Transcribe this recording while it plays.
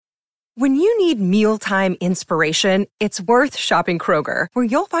When you need mealtime inspiration, it's worth shopping Kroger, where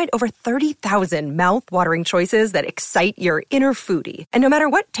you'll find over 30,000 mouth-watering choices that excite your inner foodie. And no matter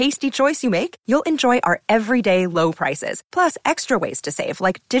what tasty choice you make, you'll enjoy our everyday low prices, plus extra ways to save,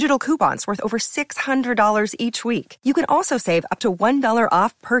 like digital coupons worth over $600 each week. You can also save up to $1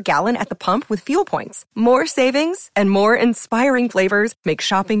 off per gallon at the pump with fuel points. More savings and more inspiring flavors make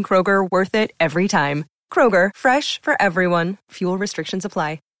shopping Kroger worth it every time. Kroger, fresh for everyone. Fuel restrictions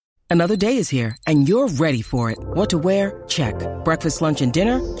apply. Another day is here, and you're ready for it. What to wear? Check. Breakfast, lunch, and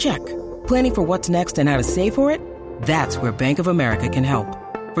dinner? Check. Planning for what's next and how to save for it? That's where Bank of America can help.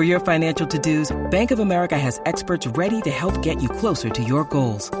 For your financial to-dos, Bank of America has experts ready to help get you closer to your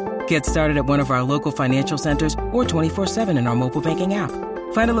goals. Get started at one of our local financial centers or 24/7 in our mobile banking app.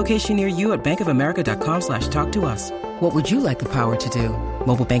 Find a location near you at bankofamerica.com/talktous. What would you like the power to do?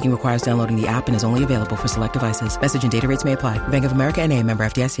 Mobile banking requires downloading the app and is only available for select devices. Message and data rates may apply. Bank of America N.A., member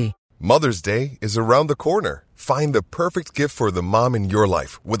FDIC. Mother's Day is around the corner. Find the perfect gift for the mom in your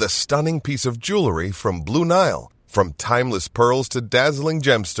life with a stunning piece of jewelry from Blue Nile. From timeless pearls to dazzling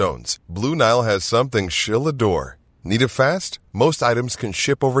gemstones, Blue Nile has something she'll adore. Need it fast? Most items can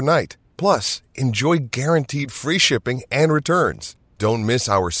ship overnight. Plus, enjoy guaranteed free shipping and returns. Don't miss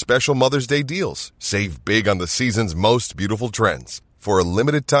our special Mother's Day deals. Save big on the season's most beautiful trends. For a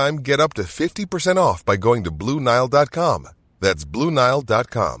limited time, get up to 50% off by going to BlueNile.com. That's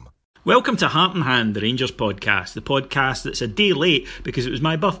BlueNile.com. Welcome to Heart in Hand, the Rangers podcast, the podcast that's a day late because it was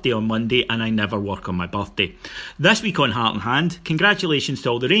my birthday on Monday and I never work on my birthday. This week on Heart in Hand, congratulations to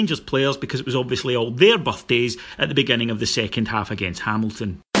all the Rangers players because it was obviously all their birthdays at the beginning of the second half against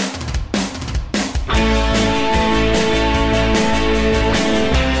Hamilton.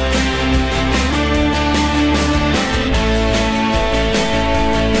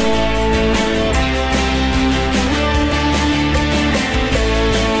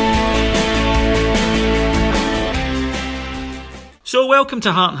 So welcome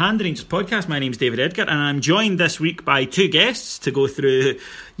to Heart in Hand, the Rangers podcast. My name's David Edgar and I'm joined this week by two guests to go through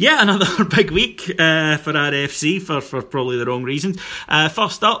yet another big week for RFC for probably the wrong reasons.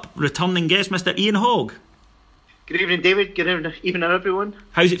 First up, returning guest, Mr. Ian Hogg. Good evening, David. Good evening, everyone.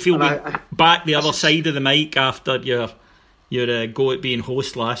 How's it feel being back the other side of the mic after your go at being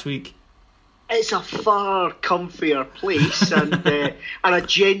host last week? It's a far comfier place and I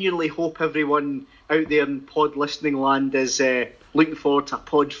genuinely hope everyone out there in pod listening land is looking forward to a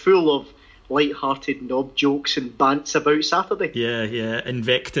pod full of light-hearted knob jokes and bants about Saturday. Yeah,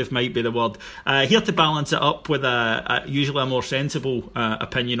 invective might be the word. Here to balance it up with usually a more sensible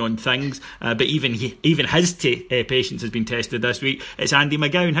opinion on things, but even his patience has been tested this week. It's Andy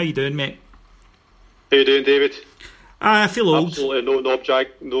McGowan. How you doing, mate? How you doing, David? I feel old. Absolutely no knob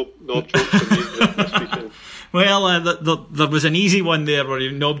jokes for me this weekend. Well, there was an easy one there where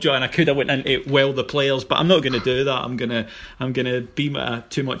you knobbed you, and I could have went into the players, but I'm not going to do that. I'm gonna be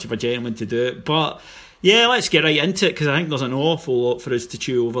too much of a gentleman to do it. But yeah, let's get right into it because I think there's an awful lot for us to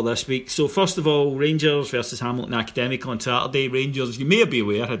chew over this week. So first of all, Rangers versus Hamilton Academic on Saturday. Rangers, you may be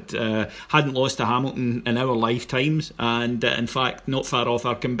aware, hadn't lost to Hamilton in our lifetimes, and in fact not far off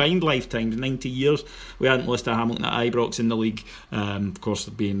our combined lifetimes, 90 years. We hadn't lost to Hamilton at Ibrox in the league, of course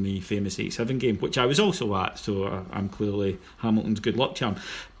being the famous 8-7 game, which I was also at, so I'm clearly Hamilton's good luck charm.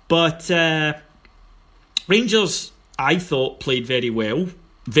 But Rangers, I thought, played very well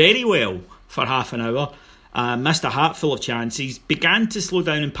for half an hour, missed a hatful of chances, began to slow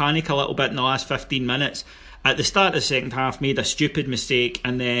down and panic a little bit in the last 15 minutes. At the start of the second half, made a stupid mistake,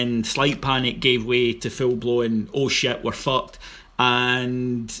 and then slight panic gave way to full-blown, oh shit, we're fucked.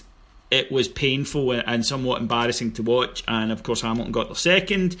 And it was painful and somewhat embarrassing to watch, and of course Hamilton got their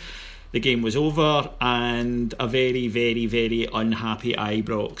second. The game was over, and a very, very, very unhappy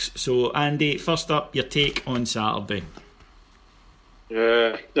Ibrox. So Andy, first up, your take on Saturday.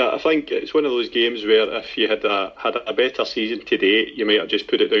 I think it's one of those games where if you had a better season today, you might have just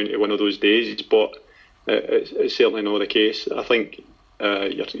put it down to one of those days, but it's certainly not the case. I think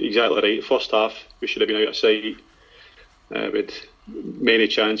you're exactly right. First half, we should have been out of sight with many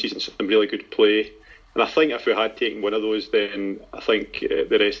chances and some really good play. And I think if we had taken one of those, then I think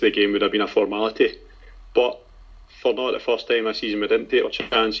the rest of the game would have been a formality. But for not the first time this season, we didn't take our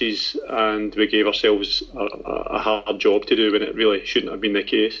chances and we gave ourselves a hard job to do when it really shouldn't have been the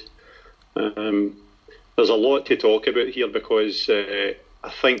case. There's a lot to talk about here because I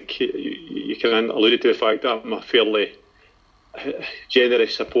think you can allude to the fact that I'm a fairly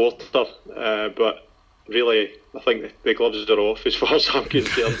generous supporter, but really I think the gloves are off as far as I'm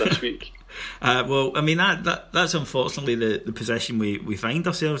concerned this week. Well, I mean that's unfortunately the position we find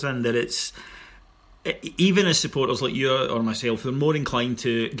ourselves in, that it's even as supporters like you or myself, we're more inclined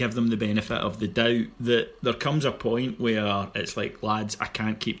to give them the benefit of the doubt that there comes a point where it's like, lads, I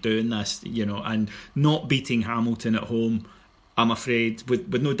can't keep doing this, and not beating Hamilton at home, I'm afraid,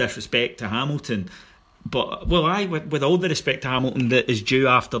 with no disrespect to Hamilton, but with all the respect to Hamilton that is due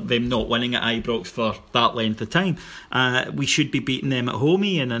after them not winning at Ibrox for that length of time, we should be beating them at home,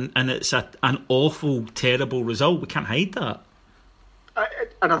 Ian, and it's an awful, terrible result. We can't hide that.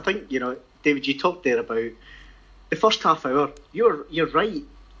 And I think, David, you talked there about the first half hour. You're right.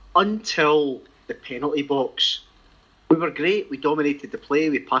 Until the penalty box, we were great. We dominated the play.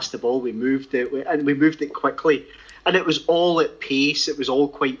 We passed the ball. We moved it, and we moved it quickly. And it was all at pace. It was all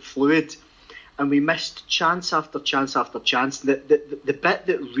quite fluid. And we missed chance after chance after chance. The bit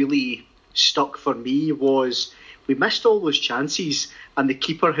that really stuck for me was we missed all those chances, and the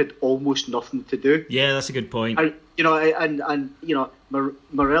keeper had almost nothing to do. Yeah, that's a good point. And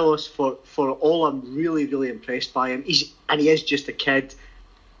Morelos, for all I'm really, really impressed by him, he is just a kid,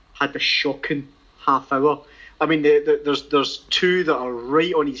 had a shocking half hour. I mean, there's two that are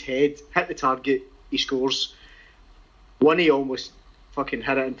right on his head, hit the target, he scores. One, he almost fucking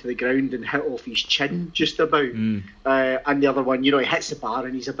hit it into the ground and hit off his chin just about. And the other one, he hits the bar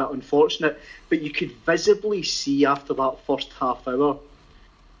and he's a bit unfortunate. But you could visibly see after that first half hour,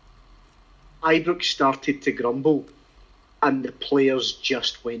 Ibrox started to grumble and the players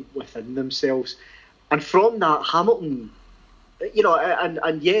just went within themselves. And from that, Hamilton,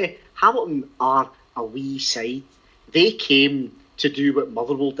 Hamilton are a wee side. They came to do what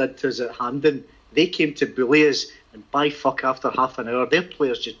Motherwell did to us at Hampden. They came to bully us, and by fuck, after half an hour, their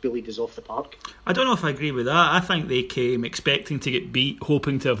players just bullied us off the park. I don't know if I agree with that. I think they came expecting to get beat,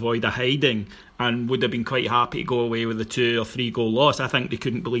 hoping to avoid a hiding, and would have been quite happy to go away with a 2 or 3 goal loss. I think they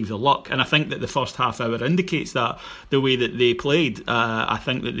couldn't believe the luck, and I think that the first half hour indicates that, the way that they played. I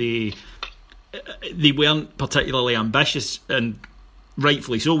think that they weren't particularly ambitious, and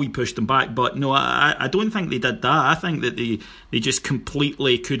rightfully so, we pushed them back. But no, I don't think they did that. I think that they just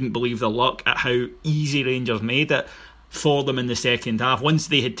completely couldn't believe the luck at how easy Rangers made it for them in the second half, once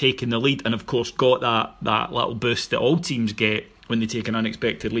they had taken the lead, and of course got that little boost that all teams get when they take an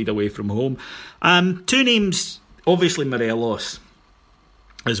unexpected lead away from home. 2 names, obviously Morelos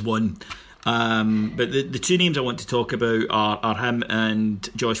is one, but the 2 names I want to talk about are him and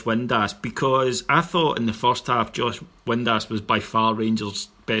Josh Windass, because I thought in the first half Josh Windass was by far Rangers'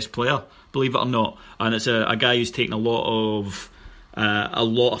 best player, believe it or not, and it's a guy who's taken a lot of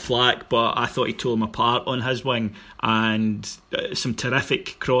flack, but I thought he tore him apart on his wing, and some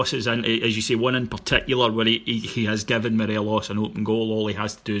terrific crosses, and as you say, one in particular where he has given Morelos an open goal. All he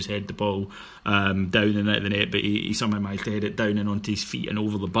has to do is head the ball down and out of the net, but he somehow managed to head it down and onto his feet and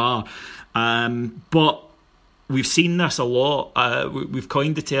over the bar. But we've seen this a lot. We've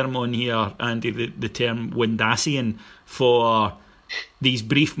coined the term on here, Andy, the term Windassian, for these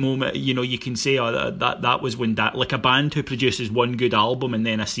brief moments. You can say that was like a band who produces one good album and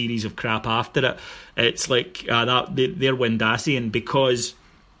then a series of crap after it. It's like they're Windassian, because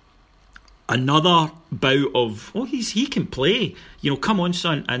another bout of he can play, come on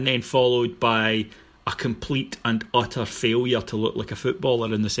son, and then followed by a complete and utter failure to look like a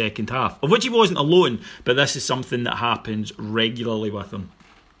footballer in the second half, of which he wasn't alone, but this is something that happens regularly with him.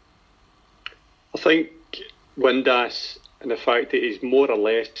 I think Windass, and the fact that he's more or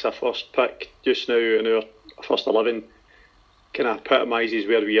less a first pick just now in our first 11, kind of epitomises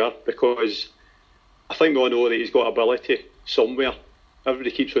where we are, because I think we all know that he's got ability somewhere.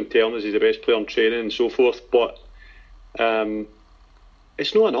 Everybody keeps on telling us he's the best player in training and so forth, but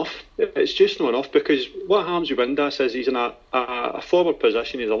it's not enough. It's just not enough, because what happens with Windass is he's in a forward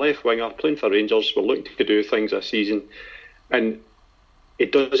position. He's a left winger playing for Rangers. We're looking to do things this season, and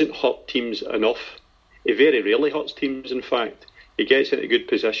it doesn't hurt teams enough. He very rarely hurts teams, in fact. He gets into good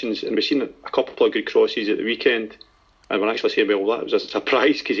positions, and we've seen a couple of good crosses at the weekend, and we're actually saying, well, that was a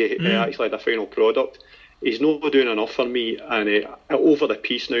surprise, because he actually had a final product. He's not doing enough for me, and over the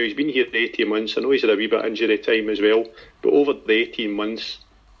piece now, he's been here 18 months. I know he's had a wee bit of injury time as well, but over the 18 months,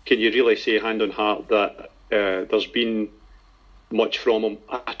 can you really say hand on heart that there's been much from him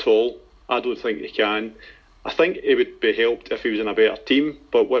at all? I don't think he can. I think it would be helped if he was in a better team,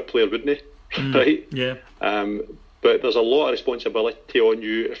 but what player wouldn't he? Right? Yeah. But there's a lot of responsibility on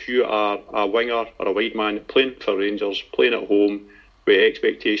you if you are a winger or a wide man playing for Rangers, playing at home with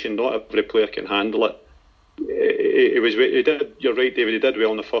expectation. Not every player can handle it. You're right, David, he did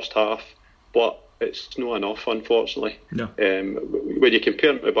well in the first half, but it's not enough, unfortunately. No. When you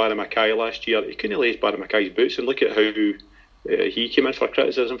compare him to Barry Mackay last year, he couldn't lace Barry Mackay's boots, and look at how he came in for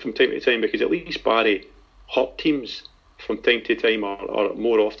criticism from time to time, because at least Barry hurt teams from time to time, or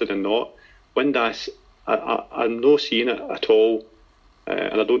more often than not. Windass, I'm not seeing it at all,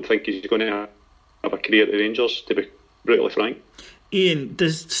 and I don't think he's going to have a career at the Rangers, to be brutally frank. Ian,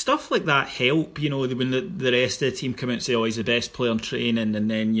 does stuff like that help, when the rest of the team come out and say, oh, he's the best player in training,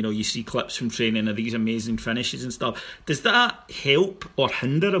 and then, you see clips from training of these amazing finishes and stuff. Does that help or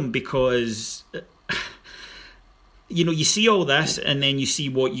hinder him? Because, you see all this and then you see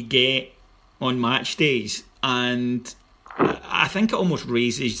what you get on match days, and I think it almost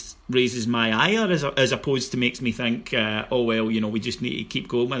raises my ire as opposed to makes me think, we just need to keep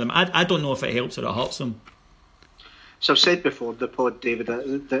going with him. I don't know if it helps or it hurts him. So I've said before the pod, David,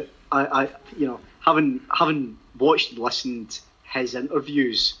 that I having watched and listened his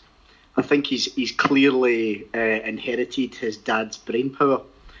interviews, I think he's clearly inherited his dad's brain power.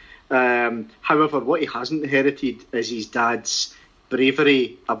 However, what he hasn't inherited is his dad's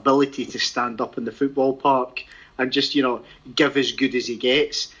bravery, ability to stand up in the football park and just give as good as he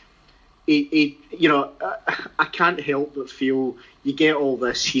gets. I can't help but feel you get all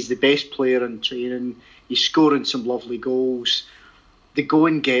this. He's the best player in training. He's scoring some lovely goals. The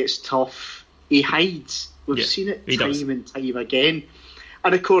going gets tough. He hides. We've seen it time and time again.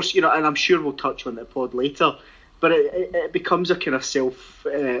 And of course, and I'm sure we'll touch on the pod later, but it becomes a kind of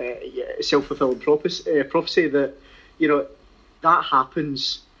self-fulfilling prophecy that, that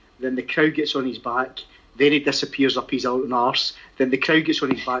happens, then the crowd gets on his back, then he disappears up his own arse, then the crowd gets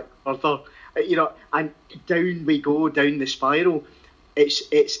on his back further, and down we go, down the spiral.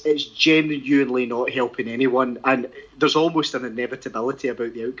 It's genuinely not helping anyone, and there's almost an inevitability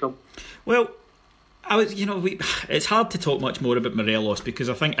about the outcome. Well, it's hard to talk much more about Morelos because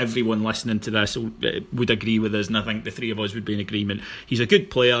I think everyone listening to this would agree with us, and I think the three of us would be in agreement. He's a good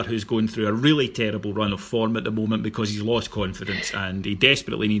player who's going through a really terrible run of form at the moment because he's lost confidence and he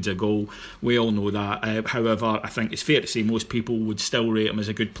desperately needs a goal. We all know that. However, I think it's fair to say most people would still rate him as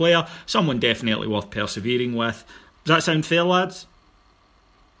a good player, someone definitely worth persevering with. Does that sound fair, lads?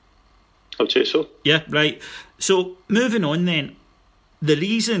 I'd say so. Yeah, right. So, moving on then. The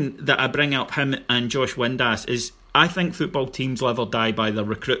reason that I bring up him and Josh Windass is I think football teams live or die by their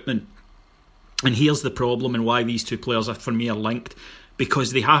recruitment. And here's the problem and why these two players, for me, are linked.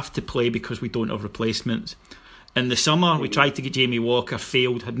 Because they have to play because we don't have replacements. In the summer, we tried to get Jamie Walker,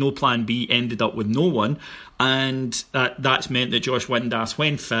 failed, had no plan B, ended up with no one. And that's meant that Josh Windass,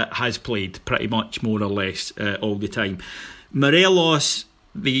 when fit, has played pretty much more or less all the time. Morelos,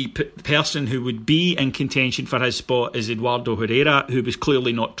 the person who would be in contention for his spot is Eduardo Herrera, who was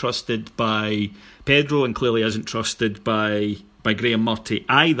clearly not trusted by Pedro and clearly isn't trusted by Graham Murty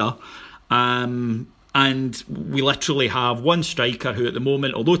either. And we literally have one striker who at the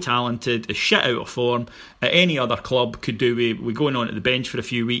moment, although talented, is shit out of form. At any other club could do with going on at the bench for a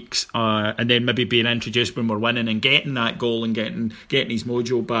few weeks and then maybe being introduced when we're winning and getting that goal and getting his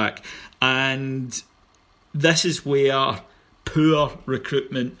mojo back. And this is where poor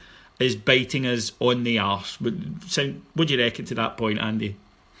recruitment is biting us on the arse. What do you reckon to that point, Andy?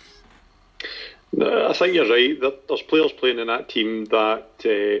 I think you're right. There's players playing in that team that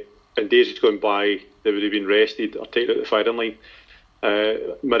in days gone by they would have been rested or taken out the firing line.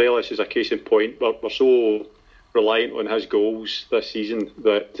 Morelos is a case in point. We're so reliant on his goals this season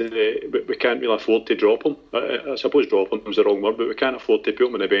that we can't really afford to drop him. I suppose drop him is the wrong word, but we can't afford to put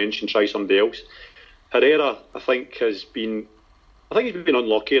him on the bench and try somebody else. Herrera, I think he's been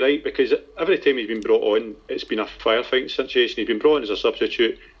unlucky, right? Because every time he's been brought on, it's been a firefighting situation. He's been brought on as a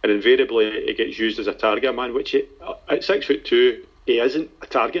substitute, and invariably he gets used as a target man. Which at 6'2", he isn't a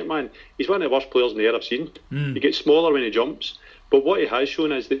target man. He's one of the worst players in the air I've seen. He gets smaller when he jumps, but what he has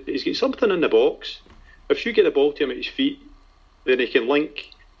shown is that he's got something in the box. If you get the ball to him at his feet, then he can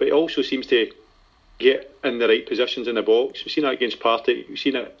link. But he also seems to get in the right positions in the box. We've seen that against Partick. We've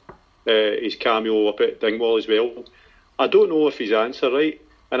seen it. His cameo up at Dingwall as well. I don't know if his answer right,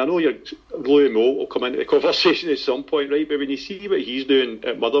 and I know Louis Moult will come into the conversation at some point, right? But when you see what he's doing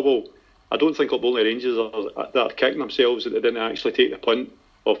at Motherwell, I don't think only Rangers that are kicking themselves that they didn't actually take the punt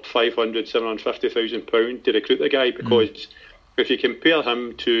of £500,000-750,000 to recruit the guy, because if you compare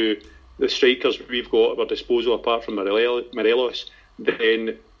him to the strikers we've got at our disposal apart from Morelos,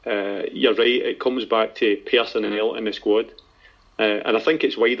 then you're right, it comes back to personnel in the squad. And I think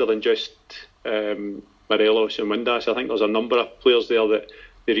it's wider than just Morelos and Windass. I think there's a number of players there that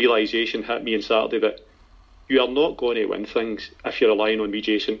the realisation hit me on Saturday that you are not going to win things if you're relying on me,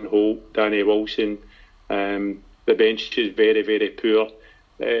 Jason Holt, Danny Wilson. The bench is very, very poor.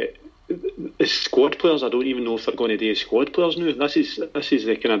 The squad players, I don't even know if they're going to do as squad players now. This is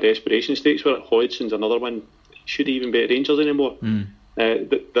the kind of desperation stakes where Hodgson's another one. Should he even be at Rangers anymore?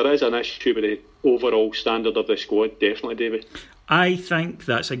 There is an issue with the overall standard of the squad, definitely, David. I think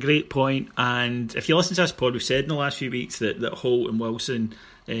that's a great point, and if you listen to this pod, we've said in the last few weeks that Holt and Wilson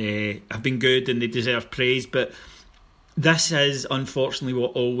have been good and they deserve praise, but this is unfortunately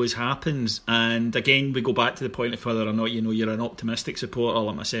what always happens. And again, we go back to the point of whether or not you're an optimistic supporter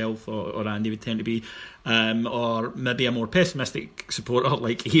like myself or Andy would tend to be, or maybe a more pessimistic supporter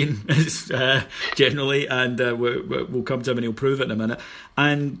like Ian is generally, and we'll come to him and he'll prove it in a minute.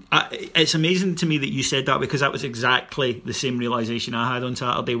 And it's amazing to me that you said that, because that was exactly the same realisation I had on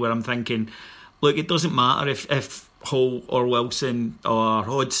Saturday, where I'm thinking, look, it doesn't matter if Holt or Wilson or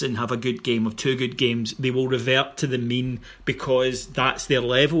Hodgson have a good game of 2 good games, they will revert to the mean because that's their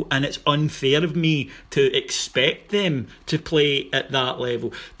level, and it's unfair of me to expect them to play at that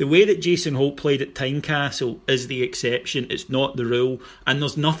level. The way that Jason Holt played at Tynecastle is the exception, it's not the rule, and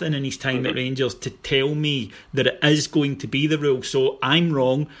there's nothing in his time at Rangers to tell me that it is going to be the rule. So I'm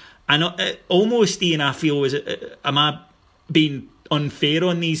wrong, and almost, Ian, I feel, am I being unfair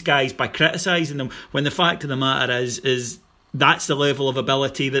on these guys by criticising them, when the fact of the matter is that's the level of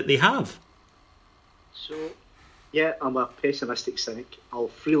ability that they have? So, yeah, I'm a pessimistic cynic, I'll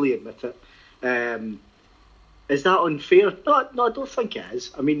freely admit it. Is that unfair? No, I don't think it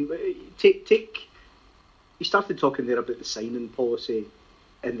is. I mean, take you started talking there about the signing policy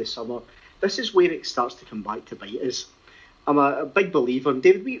in the summer. This is where it starts to come back to bite us. I'm a big believer, and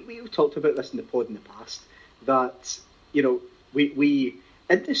David, we talked about this in the pod in the past, that, you know, we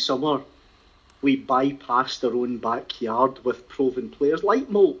in the summer we bypassed our own backyard with proven players like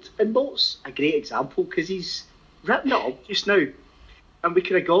Moult, and Moult's a great example because he's ripping it up just now, and we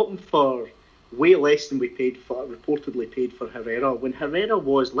could have got him for way less than we reportedly paid for Herrera, when Herrera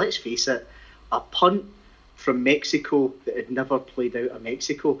was, let's face it, a punt from Mexico that had never played out of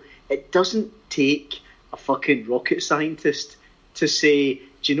Mexico. It doesn't take a fucking rocket scientist to say,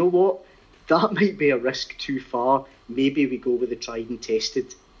 do you know what, that might be a risk too far. Maybe we go with the tried and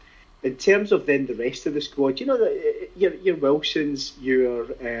tested. In terms of then the rest of the squad, you know, your Wilsons, your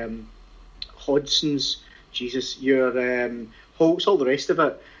Hodgsons, your Holt's, all the rest of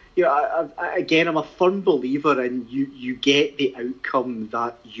it. You know, again, I'm a firm believer in you get the outcome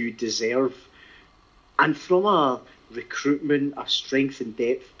that you deserve. And from a recruitment, a strength and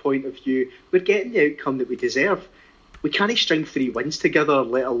depth point of view, we're getting the outcome that we deserve. We can't string 3 wins together,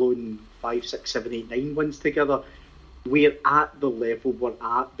 let alone 5, 6, 7, 8, 9 wins together. We're at the level we're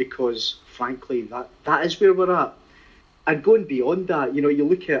at because, frankly, that is where we're at. And going beyond that, you know, you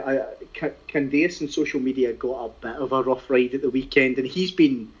look at Candace, and social media got a bit of a rough ride at the weekend, and he's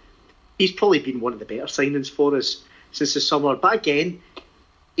probably been one of the better signings for us since the summer. But again,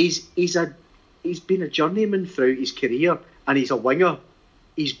 he's been a journeyman throughout his career, and he's a winger.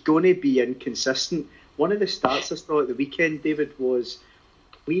 He's going to be inconsistent. One of the stats I saw at the weekend, David, was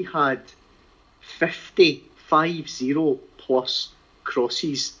we had 50 plus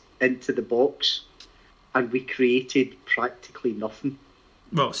crosses into the box, and we created practically nothing.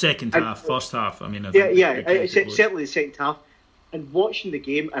 Well, second half, first half. I mean, certainly the second half. And watching the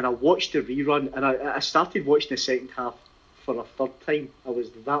game, and I watched the rerun, and I started watching the second half for a third time. I was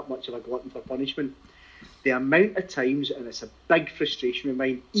that much of a glutton for punishment. The amount of times, and it's a big frustration of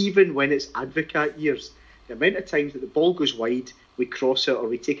mine, even when it's advocate years, the amount of times that the ball goes wide, we cross it, or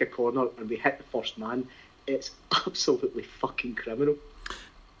we take a corner and we hit the first man, it's absolutely fucking criminal.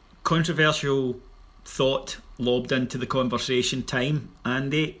 Controversial thought lobbed into the conversation time,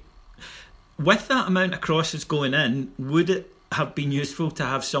 Andy. With that amount of crosses going in, would it have been useful to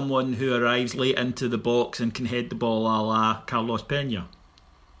have someone who arrives late into the box and can head the ball a la Carlos Peña?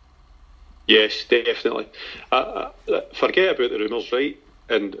 Yes, definitely. Forget about the rumours, right,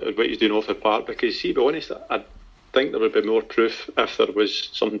 and what he's doing off the park, because, see, to be honest, I think there would be more proof if there was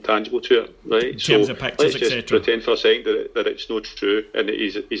something tangible to it, right? In terms of pictures, let's just pretend for a second that it's not true and that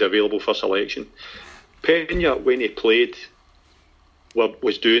he's available for selection. Peña, when he played,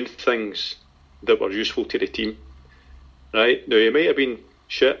 was doing things that were useful to the team, right? Now, he might have been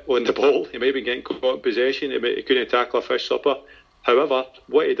shit on the ball, he might have been getting caught in possession, he couldn't tackle a fish supper. However,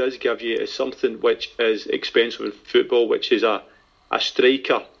 what he does give you is something which is expensive in football, which is a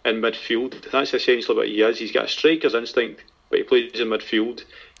striker in midfield. That's essentially what he is. He's got a striker's instinct, but he plays in midfield,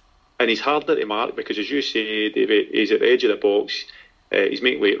 and he's harder to mark because, as you say, David, he's at the edge of the box, he's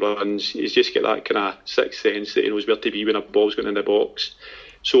making late runs, he's just got that kind of sixth sense that he knows where to be when a ball's going in the box.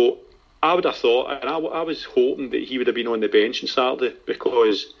 So I would have thought, and I was hoping that he would have been on the bench on Saturday,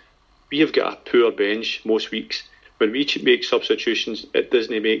 because we have got a poor bench most weeks. When we make substitutions, it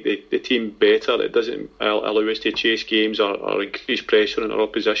doesn't make the team better. It doesn't allow us to chase games or increase pressure on our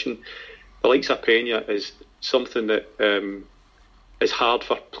opposition. The likes of Peña is something that is hard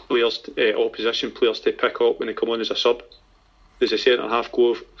for players, opposition players, to pick up when they come on as a sub. Does the centre half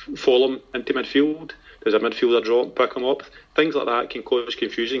follow him into midfield? Does a midfielder drop, pick him up? Things like that can cause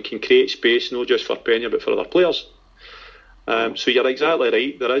confusion, can create space, not just for Pena but for other players. So you're exactly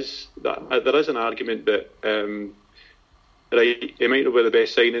right. There is an argument that right, he might not be the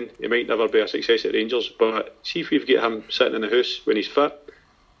best signing, he might never be a success at Rangers, but see if we've got him sitting in the house when he's fit,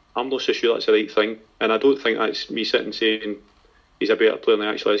 I'm not so sure that's the right thing. And I don't think that's me sitting saying he's a better player than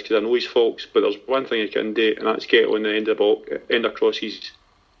he actually is, because I know his faults, but there's one thing he can do, and that's get on the end of crosses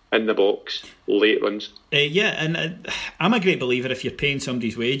in the box, late runs. And I'm a great believer if you're paying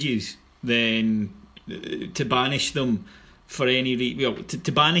somebody's wages, then to banish them for any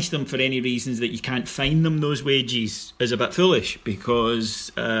to banish them for any reasons that you can't find them those wages is a bit foolish,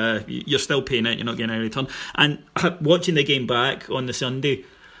 because you're still paying it, you're not getting any return. And watching the game back on the Sunday,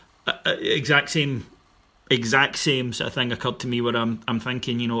 exact same sort of thing occurred to me, where I'm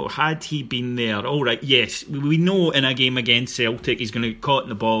thinking, had he been there, all right, yes, we know in a game against Celtic he's going to get caught in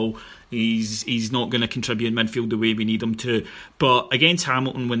the ball, he's not going to contribute in midfield the way we need him to, but against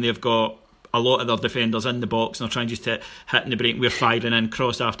Hamilton, when they've got a lot of their defenders in the box and they're trying just to hit in the break, we're firing in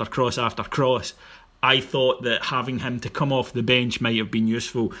cross after cross after cross, I thought that having him to come off the bench might have been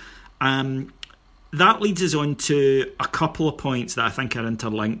useful. That leads us on to a couple of points that I think are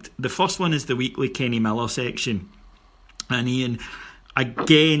interlinked. The first one is the weekly Kenny Miller section. And Ian,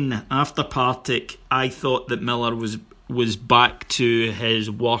 again, after Partick, I thought that Miller was back to his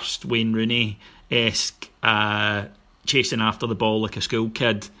worst Wayne Rooney-esque chasing after the ball like a school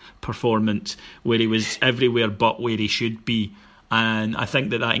kid performance, where he was everywhere but where he should be. And I think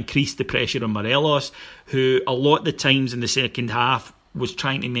that increased the pressure on Morelos, who a lot of the times in the second half was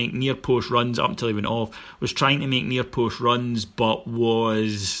trying to make near post runs up until he went off, was trying to make near post runs but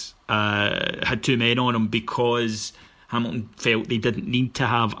had two men on him, because Hamilton felt they didn't need to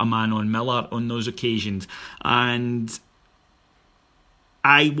have a man on Miller on those occasions. And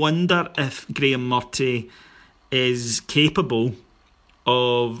I wonder if Graham Murty is capable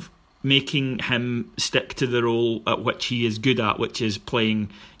of making him stick to the role at which he is good at, which is playing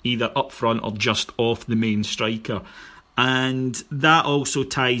either up front or just off the main striker. And that also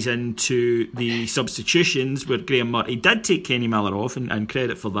ties into the substitutions, where Graham Murty did take Kenny Miller off, and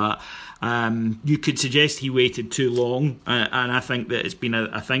credit for that. You could suggest he waited too long, and I think that it's been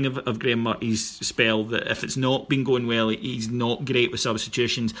a thing of Graham Murty's spell, that if it's not been going well, he's not great with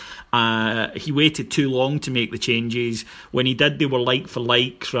substitutions. He waited too long to make the changes. When he did, they were like for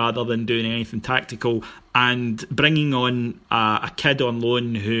likes rather than doing anything tactical, and bringing on a kid on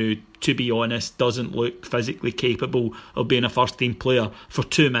loan who, to be honest, doesn't look physically capable of being a first team player for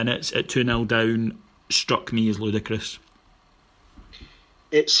 2 minutes at 2-0 down struck me as ludicrous.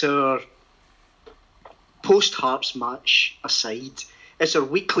 It's our post-Hearts match aside, it's our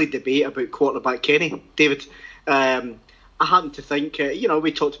weekly debate about quarterback Kenny. David, I happen to think,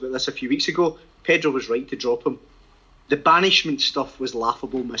 we talked about this a few weeks ago, Pedro was right to drop him. The banishment stuff was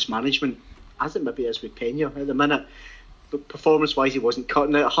laughable mismanagement, as it maybe is with Pena at the minute. But performance-wise, he wasn't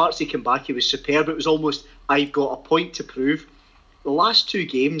cutting it. Hearts, he came back, he was superb. It was almost, I've got a point to prove. The last two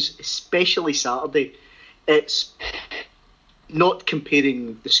games, especially Saturday, it's not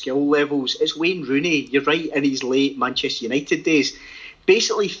comparing the skill levels. It's Wayne Rooney, you're right, in his late Manchester United days,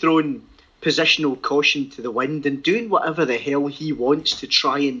 basically throwing positional caution to the wind and doing whatever the hell he wants to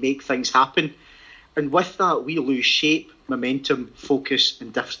try and make things happen. And with that, we lose shape, momentum, focus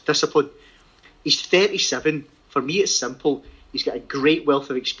and discipline. He's 37. For me, it's simple. He's got a great wealth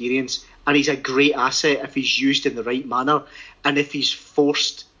of experience, and he's a great asset if he's used in the right manner, and if he's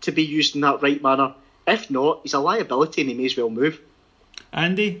forced to be used in that right manner. If not, he's a liability and he may as well move.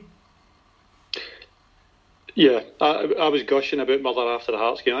 Andy? Yeah, I was gushing about Miller after the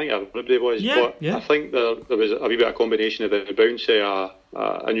Hearts game. I think everybody was. Yeah. I think there was a wee bit of combination of the bounce of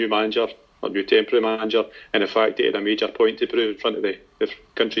a new manager, a new temporary manager, and the fact that he had a major point to prove in front of the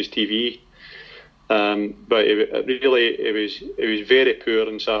country's TV. But it was very poor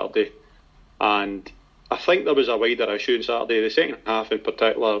on Saturday, and I think there was a wider issue on Saturday. The second half in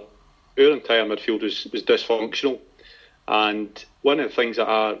particular, our entire midfield was dysfunctional, and one of the things that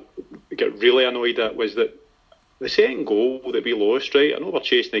I get really annoyed at was that the second goal that we lost, right, I know we're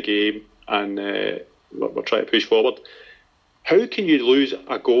chasing the game and we're trying to push forward. How can you lose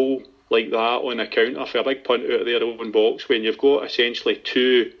a goal like that on a counter for a big punt out of their own box when you've got essentially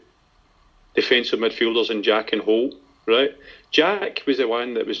two defensive midfielders in Jack and Holt, right? Jack was the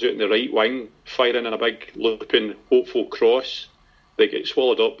one that was out in the right wing firing in a big looping hopeful cross that gets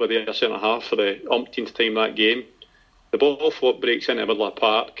swallowed up by the centre half for the umpteenth time that game. The ball breaks into the middle of the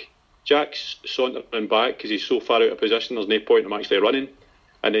park. Jack's sauntering back because he's so far out of position there's no point in him actually running,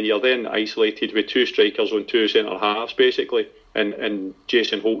 and then you're then isolated with two strikers on two centre halves basically, and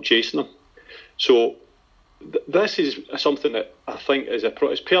Jason Holt chasing him. So this is something that I think is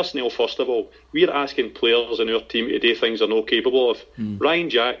personnel. First of all, we're asking players in our team to do things they're not capable of. Ryan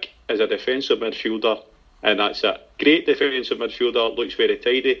Jack is a defensive midfielder, and that's it. Great defensive midfielder, looks very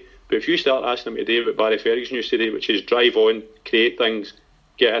tidy. But if you start asking him to do what Barry Ferguson used to do, which is drive on, create things,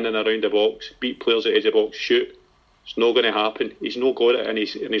 get in and around the box, beat players at the edge of the box, shoot, it's not going to happen. He's not got it in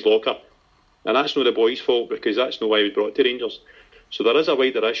his locker. And that's not the boys' fault, because that's not why he was brought to Rangers. So there is a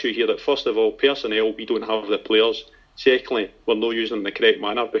wider issue here that, first of all, personnel, we don't have the players. Secondly, we're not using them in the correct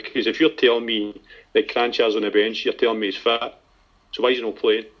manner, because if you're telling me that Crancher's on the bench, you're telling me he's fit, so why is he not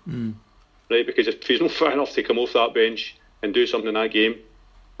playing? Right? Because if he's not fit enough to come off that bench and do something in that game,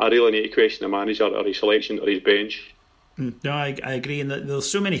 I really need to question the manager or his selection or his bench. No, I agree, and there's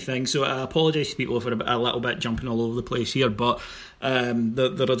so many things. So I apologise to people for a little bit jumping all over the place here, but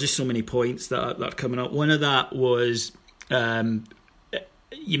there are just so many points that are coming up. One of that was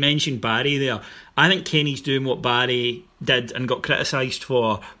you mentioned Barry there. I think Kenny's doing what Barry did and got criticised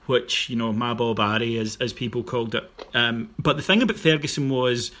for, which, you know, my ball Barry, as people called it. But the thing about Ferguson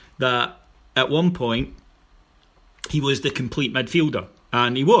was that at one point he was the complete midfielder.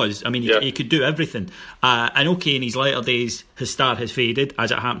 And he was. I mean, he could do everything. And okay, in his later days, his star has faded,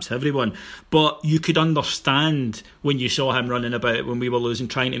 as it happens to everyone. But you could understand when you saw him running about when we were losing,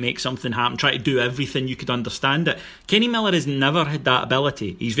 trying to make something happen, trying to do everything. You could understand it. Kenny Miller has never had that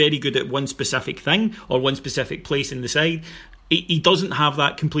ability. He's very good at one specific thing or one specific place in the side. He doesn't have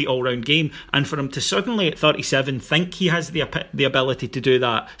that complete all-round game, and for him to suddenly at 37 think he has the ability to do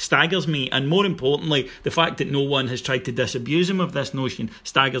that staggers me. And more importantly, the fact that no one has tried to disabuse him of this notion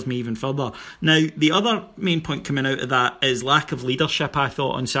staggers me even further. Now, the other main point coming out of that is lack of leadership, I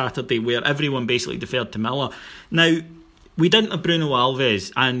thought, on Saturday, where everyone basically deferred to Miller. Now, we didn't have Bruno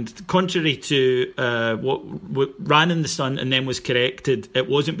Alves, and contrary to what ran in the Sun and then was corrected, it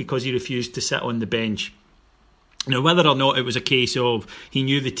wasn't because he refused to sit on the bench. Now, whether or not it was a case of he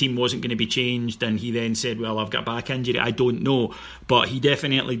knew the team wasn't going to be changed and he then said, well, I've got a back injury, I don't know. But he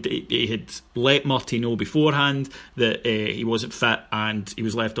definitely he had let Murty know beforehand that he wasn't fit and he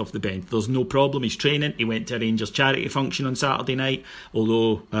was left off the bench. There's no problem, he's training. He went to a Rangers charity function on Saturday night,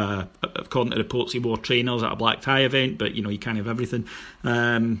 although according to reports he wore trainers at a black tie event, but you know, you can't have everything.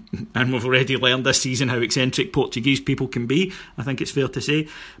 And we've already learned this season how eccentric Portuguese people can be, I think it's fair to say.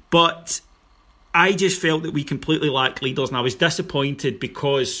 But I just felt that we completely lacked leaders, and I was disappointed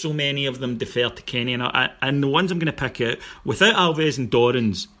because so many of them deferred to Kenny. And the ones I'm going to pick out, without Alves and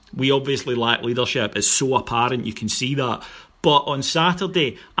Dorrans, we obviously lack leadership. It's so apparent, you can see that. But on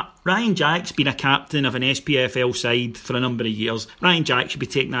Saturday, Ryan Jack's been a captain of an SPFL side for a number of years. Ryan Jack should be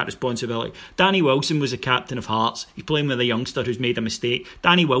taking that responsibility. Danny Wilson was the captain of Hearts. He's playing with a youngster who's made a mistake.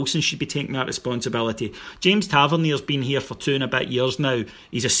 Danny Wilson should be taking that responsibility. James Tavernier's been here for 2 and a bit years now.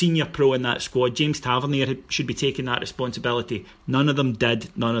 He's a senior pro in that squad. James Tavernier should be taking that responsibility. None of them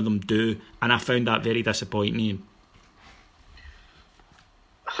did, none of them do. And I found that very disappointing.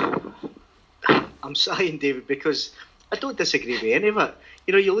 I'm sighing, David, because I don't disagree with any of it.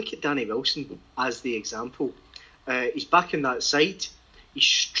 You know, you look at Danny Wilson as the example. He's back in that side. He's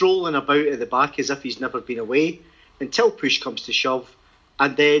strolling about at the back as if he's never been away until push comes to shove.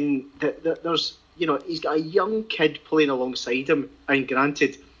 And then there's, you know, he's got a young kid playing alongside him. And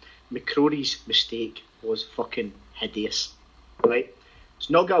granted, McCrory's mistake was fucking hideous. Right? He's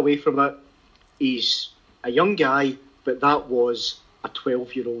not got away from it. He's a young guy, but that was a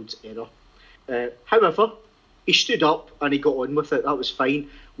 12-year-old's error. However, he stood up and he got on with it. That was fine.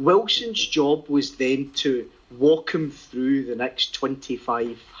 Wilson's job was then to walk him through the next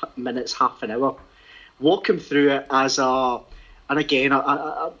 25 minutes, half an hour. Walk him through it as a... And again,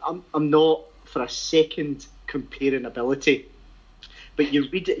 I'm not for a second comparing ability. But you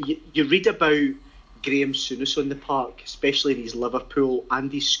read about Graham Souness on the park, especially in his Liverpool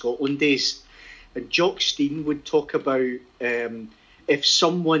and his Scotland days. And Jock Stein would talk about if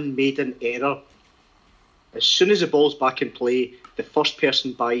someone made an error, as soon as the ball's back in play, the first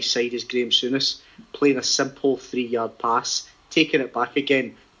person by his side is Graham Souness, playing a simple 3-yard pass, taking it back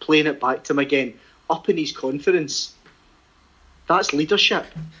again, playing it back to him again, up in his confidence. That's leadership.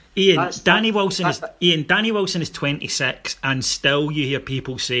 Danny Wilson is 26, and still you hear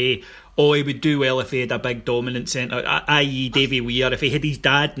people say, oh, he would do well if he had a big dominant centre, i.e. Davy Weir, if he had his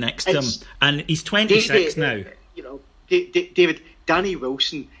dad next to him. And he's 26 now. You know, David, Danny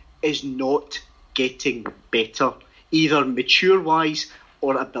Wilson is not getting better, either mature-wise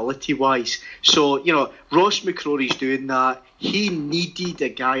or ability-wise. So, you know, Ross McCrory's doing that. He needed a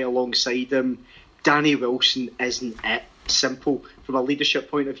guy alongside him. Danny Wilson isn't it. Simple. From a leadership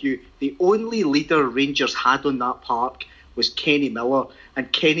point of view, the only leader Rangers had on that park was Kenny Miller,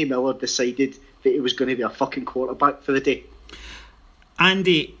 and Kenny Miller decided that he was going to be a fucking quarterback for the day.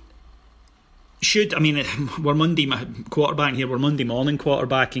 Andy, we're Monday quarterbacking here, we're Monday morning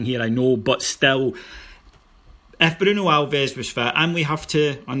quarterbacking here, I know, but still, if Bruno Alves was fit, and we have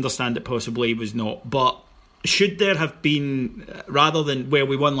to understand that possibly he was not, but should there have been, rather than where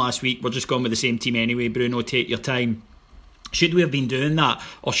we won last week, we're just going with the same team anyway, Bruno, take your time, should we have been doing that,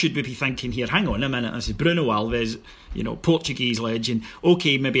 or should we be thinking here, hang on a minute, this is Bruno Alves, Portuguese legend,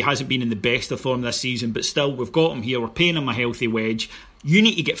 okay, maybe hasn't been in the best of form this season, but still, we've got him here, we're paying him a healthy wage. You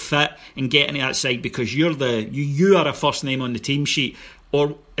need to get fit and get into that side because you are a first name on the team sheet.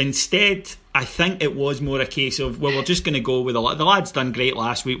 Or instead, I think it was more a case of, well, we're just going to go with the lad's done great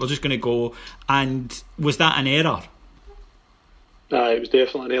last week, we're just going to go. And was that an error? It was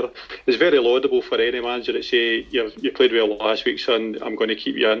definitely an error. It's very laudable for any manager to say, you played well last week, son, I'm going to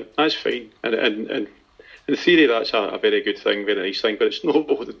keep you in. That's fine. And in theory, that's a very good thing, very nice thing, but it's not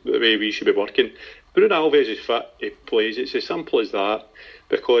the way we should be working. Bruno Alves is fit, he plays. It's as simple as that,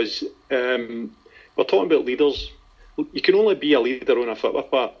 because we're talking about leaders. You can only be a leader on a football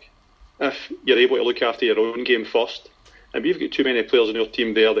park if you're able to look after your own game first. And we've got too many players in your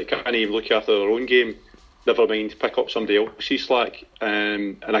team there that can't even look after their own game, never mind pick up somebody else's slack.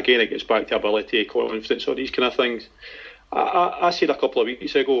 And again, it gets back to ability, confidence, all these kind of things. I said a couple of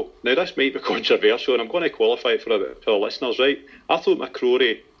weeks ago, now this might be controversial, and I'm going to qualify it for the listeners, right? I thought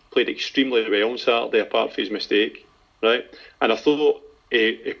McCrory played extremely well on Saturday, apart from his mistake, right? And I thought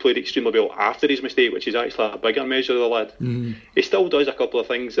he played extremely well after his mistake, which is actually a bigger measure of the lad. He still does a couple of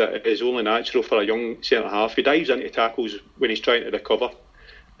things that is only natural for a young centre-half. He dives into tackles when he's trying to recover,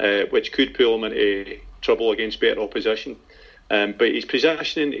 which could pull him into trouble against better opposition. But his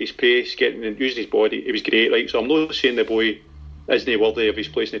positioning, his pace, using his body, it was great, right? So I'm not saying the boy isn't worthy of his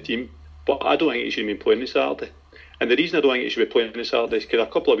place in the team, but I don't think he should have been playing this Saturday. And the reason I don't think he should be playing this Saturday is because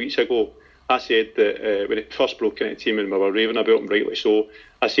a couple of weeks ago I said that when he first broke into the team and we were raving about him, rightly so,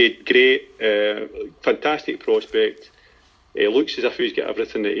 I said, great, fantastic prospect, looks as if he's got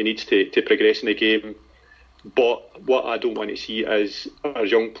everything that he needs to progress in the game, but what I don't want to see is our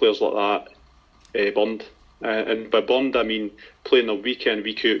young players like that burned. And by burned I mean playing them week in,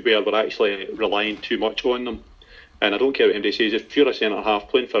 week out, where we're actually relying too much on them. And I don't care what anybody says, if you're a centre-half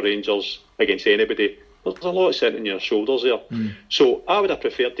playing for Rangers against anybody, there's a lot sitting on your shoulders there. So I would have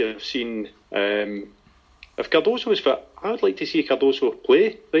preferred to have seen, if Cardoso was fit, I would like to see Cardoso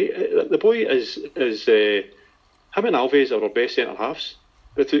play. Right? The boy is him and Alves are our best centre-halves,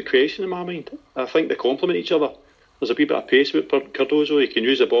 without question in my mind. I think they complement each other. There's a wee bit of pace with Cardoso, he can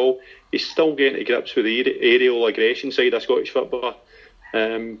use the ball, he's still getting to grips with the aerial aggression side of Scottish football.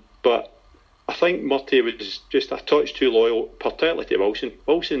 But I think Murty was just a touch too loyal, particularly to Wilson.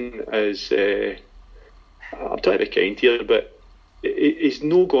 Wilson is, I'm trying to be kind here, but he's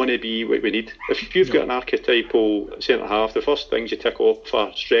not going to be what we need. If you've got an archetypal centre-half, the first things you tick off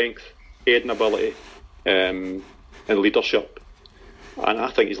are strength, heading ability, and leadership. And I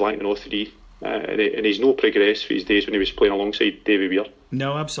think he's lacking all three. And he's no progressed for his days when he was playing alongside Davy Weir.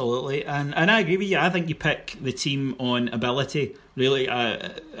 No, absolutely, and I agree with you. I think you pick the team on ability, really,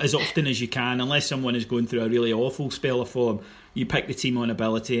 as often as you can, unless someone is going through a really awful spell of form. You pick the team on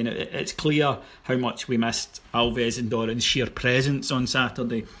ability, and it's clear how much we missed Alves and Doran's sheer presence on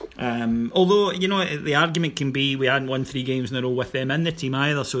Saturday. Although, the argument can be we hadn't won 3 games in a row with them in the team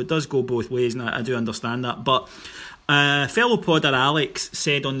either, so it does go both ways, and I do understand that. But fellow podder Alex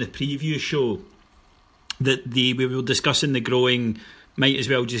said on the preview show that we were discussing the growing, might as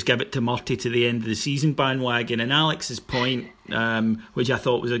well just give it to Murty to the end of the season bandwagon. And Alex's point, which I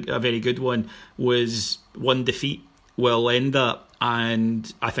thought was a very good one, was one defeat will end up,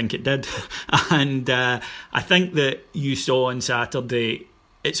 and I think it did. And I think that you saw on Saturday,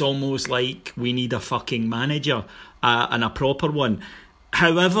 it's almost like we need a fucking manager, and a proper one.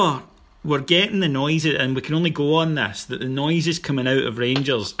 However, we're getting the noises, and we can only go on this, that the noises coming out of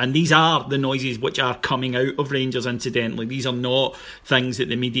Rangers, and these are the noises which are coming out of Rangers incidentally, these are not things that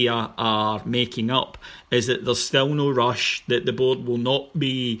the media are making up, is that there's still no rush, that the board will not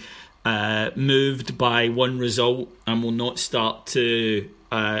be moved by one result and will not start to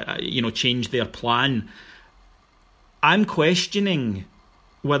change their plan. I'm questioning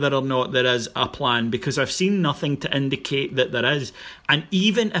whether or not there is a plan, because I've seen nothing to indicate that there is. And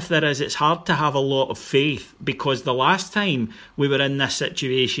even if there is, it's hard to have a lot of faith, because the last time we were in this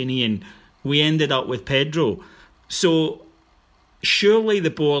situation, Ian, we ended up with Pedro. So surely the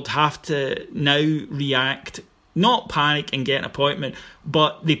board have to now react, not panic and get an appointment,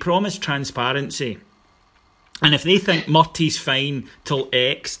 but they promise transparency. And if they think Murty's fine till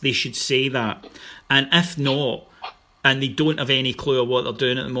X, they should say that. And if not, and they don't have any clue of what they're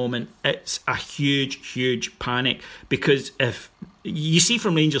doing at the moment. It's a huge panic, because if you see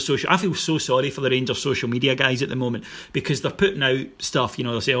from Rangers social, I feel so sorry for the Rangers social media guys at the moment, because they're putting out stuff,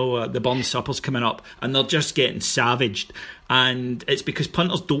 they'll say, the Burn Supper's coming up, and they're just getting savaged. And it's because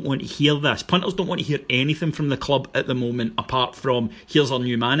punters don't want to hear this. Punters don't want to hear anything from the club at the moment apart from, here's our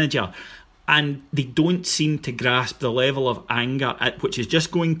new manager. And they don't seem to grasp the level of anger which is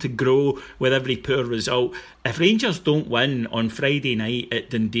just going to grow with every poor result. If Rangers don't win on Friday night at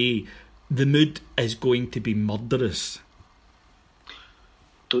Dundee, the mood is going to be murderous.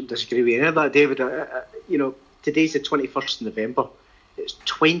 Don't disagree with any of that, David. Today's the 21st of November. It's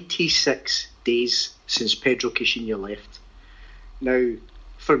 26 days since Pedro Caixinha left. Now,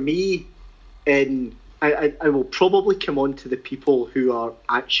 for me, I will probably come on to the people who are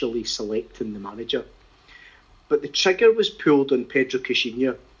actually selecting the manager. But the trigger was pulled on Pedro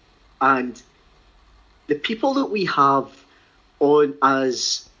Caixinha, and the people that we have on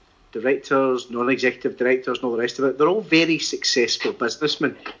as directors, non-executive directors and all the rest of it, they're all very successful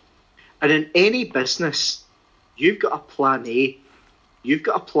businessmen. And in any business, you've got a plan A, you've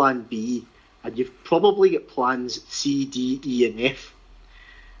got a plan B, and you've probably got plans C, D, E and F.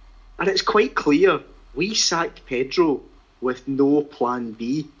 And it's quite clear, we sacked Pedro with no plan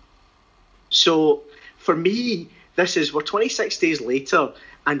B. So for me, we're 26 days later,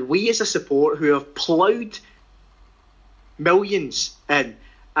 and we as a support who have ploughed millions in,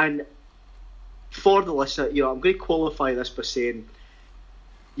 and for the listener, I'm going to qualify this by saying,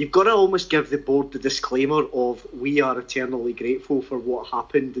 you've got to almost give the board the disclaimer of, we are eternally grateful for what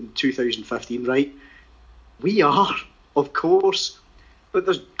happened in 2015, right? We are, of course. But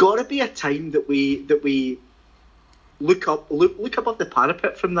there's got to be a time that we look above the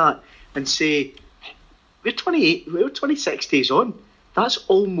parapet from that and say, we're 26 days on. That's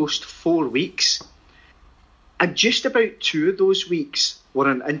almost 4 weeks. And just about 2 of those weeks were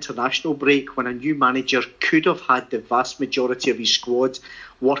an international break, when a new manager could have had the vast majority of his squad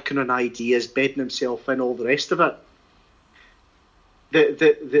working on ideas, bedding himself in, all the rest of it.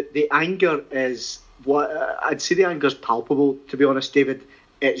 The anger is, I'd say the anger's palpable, to be honest, David.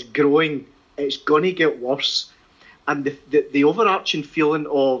 It's growing. It's going to get worse. And the overarching feeling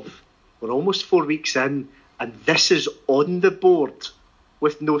of, we're almost 4 weeks in, and this is on the board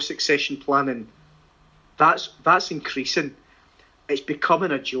with no succession planning, that's increasing. It's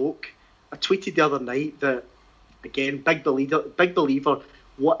becoming a joke. I tweeted the other night that, again, big believer,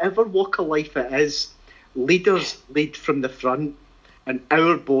 whatever walk of life it is, leaders lead from the front, and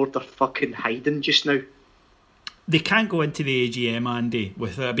our board are fucking hiding just now. They can't go into the AGM, Andy,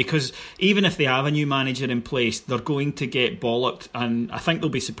 because even if they have a new manager in place, they're going to get bollocked, and I think they'll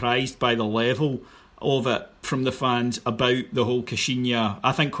be surprised by the level of it from the fans about the whole Caixinha.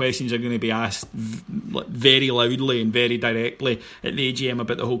 I think questions are going to be asked very loudly and very directly at the AGM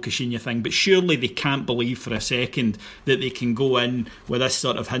about the whole Caixinha thing, but surely they can't believe for a second that they can go in with this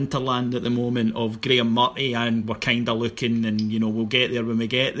sort of hinterland at the moment of Graham Murty, and we're kind of looking, and we'll get there when we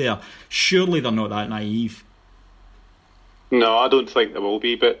get there. Surely they're not that naive. No, I don't think they will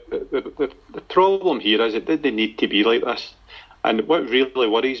be, but the problem here is, it did they need to be like this? And what really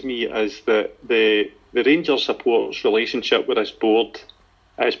worries me is that the Rangers supporters' relationship with this board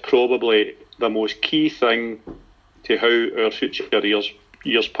is probably the most key thing to how our future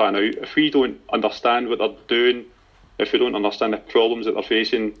years pan out. If we don't understand what they're doing, if we don't understand the problems that they're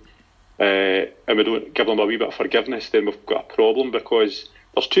facing, and we don't give them a wee bit of forgiveness, then we've got a problem, because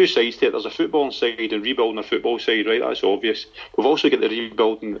there's two sides to it. There's a footballing side and rebuilding a football side, right? That's obvious. We've also got the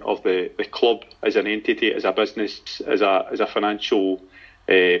rebuilding of the club as an entity, as a business, as a financial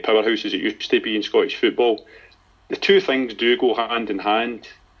powerhouse as it used to be in Scottish football. The two things do go hand in hand.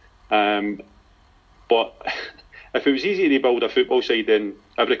 But if it was easy to rebuild a football side, then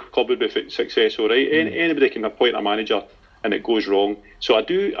every club would be successful, right? Anybody can appoint a manager and it goes wrong. So I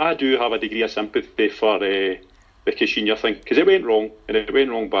do have a degree of sympathy for the Caixinha thing, because it went wrong, and it went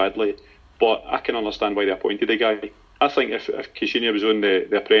wrong badly, but I can understand why they appointed the guy. I think if Caixinha was on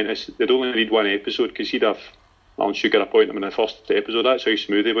the Apprentice, they'd only need one episode, because he'd have Alan Sugar appoint him in the first episode. That's how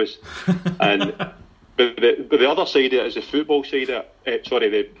smooth he was. And but the other side of it is the football side of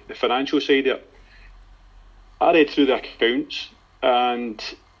it, the financial side of it. I read through the accounts, and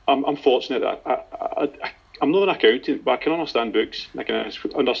I'm fortunate that I'm not an accountant, but I can understand books, I can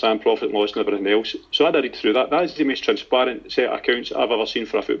understand profit and loss and everything else. So I had to read through that. That is the most transparent set of accounts I've ever seen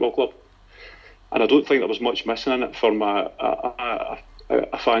for a football club. And I don't think there was much missing in it from a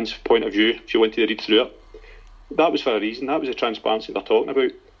fan's point of view, if you wanted to read through it. That was for a reason. That was the transparency they're talking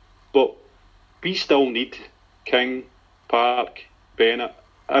about. But we still need King, Park, Bennett,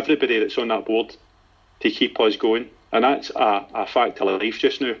 everybody that's on that board to keep us going. and that's a fact of life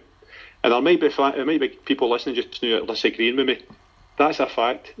just now. And there might be people listening just now disagreeing with me. That's a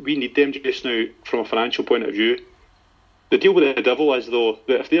fact. We need them just now from a financial point of view. The deal with the devil is, though,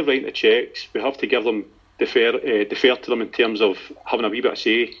 that if they're writing the cheques, we have to give them defer to them in terms of having a wee bit of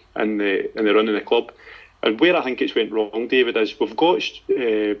say in the running the club. And where I think it's went wrong, David, is we've got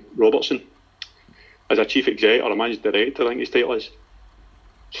Robertson as a chief exec or a managing director, I think his title is.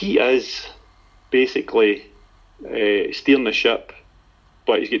 He is basically steering the ship,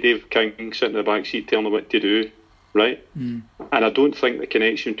 but he's got Dave King sitting in the back seat telling him what to do, right? And I don't think the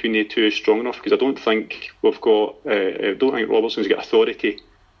connection between the two is strong enough, because I don't think Robertson's got authority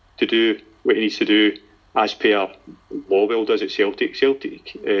to do what he needs to do as per Lawwell does at Celtic.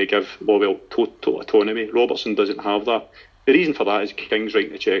 Celtic give Lawwell total autonomy. Robertson doesn't have that. The reason for that is King's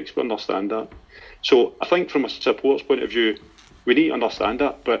writing the cheques. We understand that. So I think from a supporters point of view, we need to understand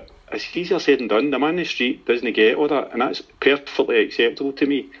that, but it's easier said than done. The man in the street doesn't get all that, and that's perfectly acceptable to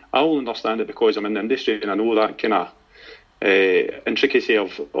me. I'll understand it because I'm in the industry and I know that kind of intricacy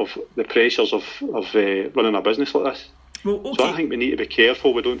of the pressures of running a business like this. Well, okay. So I think we need to be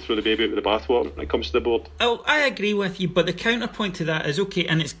careful we don't throw the baby out with the bathwater when it comes to the board. Oh, I agree with you, but the counterpoint to that is, okay,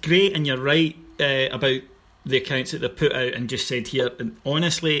 and it's great, and you're right about the accounts that they put out and just said here, and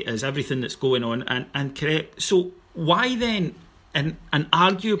honestly, is everything that's going on and correct. So why then, in an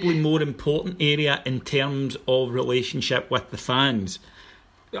arguably more important area in terms of relationship with the fans,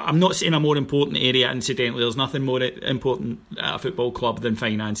 I'm not saying a more important area, incidentally, there's nothing more important at a football club than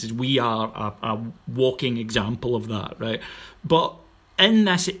finances. We are a walking example of that, right? But in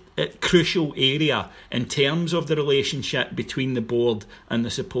this crucial area, in terms of the relationship between the board and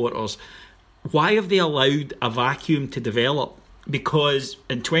the supporters, why have they allowed a vacuum to develop? Because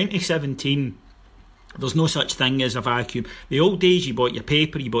in 2017, there's no such thing as a vacuum. The old days, you bought your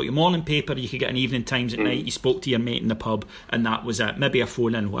paper, you bought your morning paper, you could get an Evening Times at night, you spoke to your mate in the pub, and that was it. Maybe a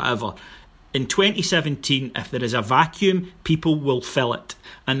phone in, whatever. In 2017, if there is a vacuum, people will fill it.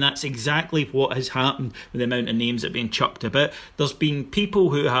 And that's exactly what has happened with the amount of names that are being chucked about. There's been people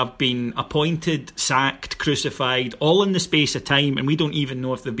who have been appointed, sacked, crucified, all in the space of time, and we don't even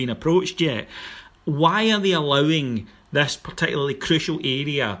know if they've been approached yet. Why are they allowing this particularly crucial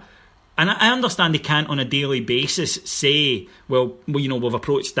area? And I understand they can't on a daily basis say, well, we've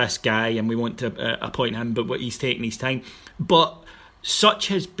approached this guy and we want to appoint him, but he's taking his time. But such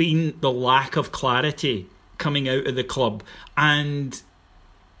has been the lack of clarity coming out of the club, and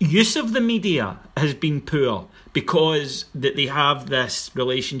use of the media has been poor because that they have this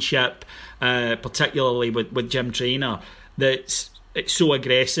relationship, particularly with Jim Traynor, it's so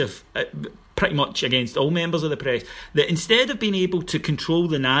aggressive, pretty much against all members of the press, that instead of being able to control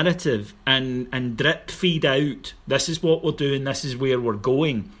the narrative and drip feed out, this is what we're doing, this is where we're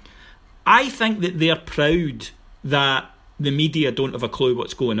going, I think that they're proud that the media don't have a clue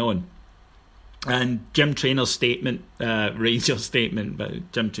what's going on. And Jim Traynor's statement, Rangers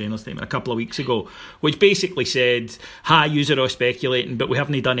statement, Jim Traynor's statement a couple of weeks ago, which basically said, hi, you're all speculating, but we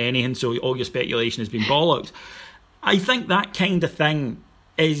haven't done anything, so all your speculation has been bollocks. I think that kind of thing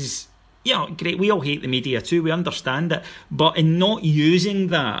is, great. We all hate the media too, we understand it, but in not using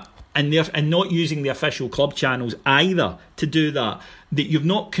that, and not using the official club channels either to do that you've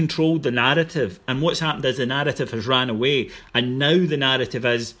not controlled the narrative. And what's happened is the narrative has ran away, and now the narrative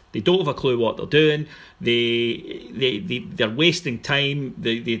is they don't have a clue what they're doing, they're wasting time,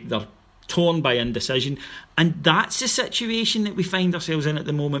 they're torn by indecision. And that's the situation that we find ourselves in at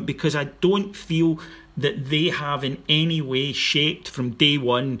the moment, because I don't feel that they have in any way shaped from day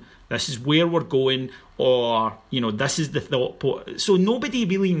one, this is where we're going, or this is the thought. So nobody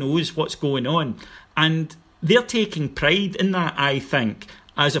really knows what's going on, and they're taking pride in that, I think,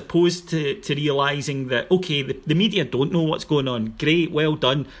 as opposed to realising that, okay, the media don't know what's going on. Great, well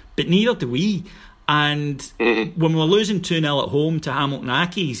done, but neither do we. And when we're losing 2-0 at home to Hamilton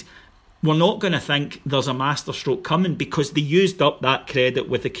Accies, we're not going to think there's a masterstroke coming, because they used up that credit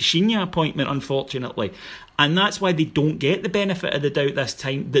with the Caixinha appointment, unfortunately. And that's why they don't get the benefit of the doubt this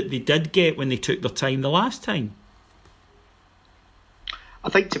time that they did get when they took their time the last time. I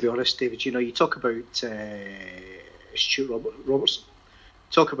think, to be honest, David, you talk about Stuart Robertson,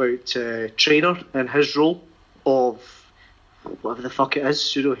 talk about Traynor and his role of whatever the fuck it is,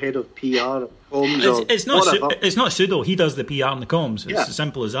 pseudo head of PR or comms. It's not pseudo. He does the PR and the comms. It's as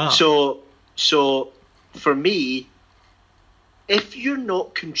simple as that. So for me, if you're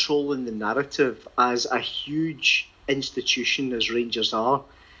not controlling the narrative as a huge institution as Rangers are,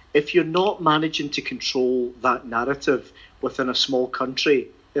 if you're not managing to control that narrative within a small country,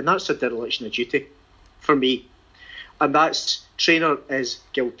 then that's a dereliction of duty for me. And that's, Traynor is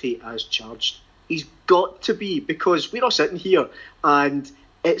guilty as charged. He's got to be, because we're all sitting here and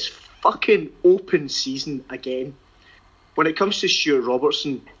it's fucking open season again. When it comes to Stuart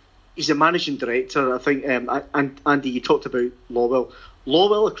Robertson, he's a managing director. I think, and Andy, you talked about Lawwell.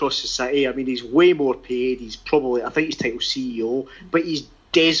 Lawwell across the city, I mean, he's way more paid. He's probably, I think he's titled CEO, but he's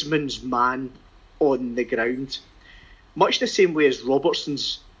Desmond's man on the ground. Much the same way as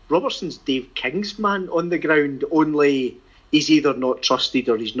Robertson's Dave King's man on the ground, only he's either not trusted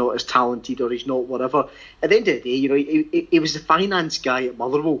or he's not as talented or he's not whatever. At the end of the day, you know, he was the finance guy at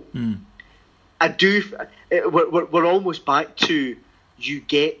Motherwell. We're almost back to, you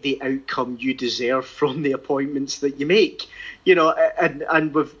get the outcome you deserve from the appointments that you make. You know,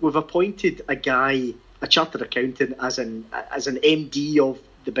 and we've appointed a guy, a chartered accountant, as an MD of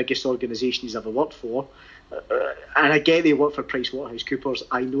the biggest organisation he's ever worked for. And I get they work for PricewaterhouseCoopers,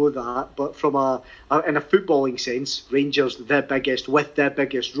 I know that, but from in a footballing sense, Rangers the biggest with the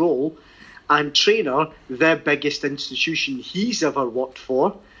biggest role, and trainer the biggest institution he's ever worked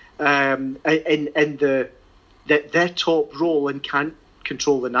for, in their top role, and can't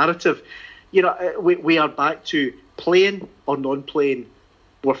control the narrative. You know, we are back to playing or non-playing.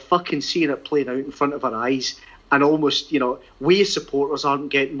 We're fucking seeing it playing out in front of our eyes, and almost, you know, we as supporters aren't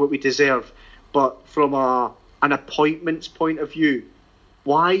getting what we deserve. But from an appointments point of view,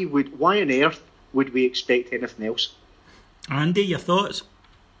 why on earth would we expect anything else? Andy, your thoughts?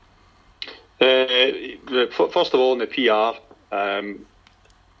 First of all, in the PR,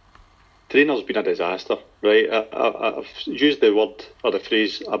 trainer's been a disaster, right? I've used the word or the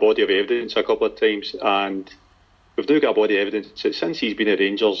phrase "a body of evidence" a couple of times, and we've now got a body of evidence that since he's been at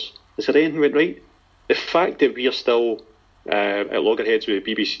Rangers, has there anything went right? The fact that we are still at loggerheads with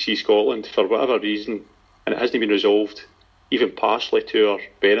BBC Scotland for whatever reason, and it hasn't been resolved even partially to our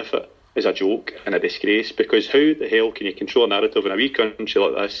benefit, is a joke and a disgrace. Because how the hell can you control a narrative in a wee country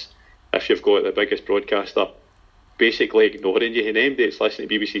like this if you've got the biggest broadcaster basically ignoring you? And anybody that's listening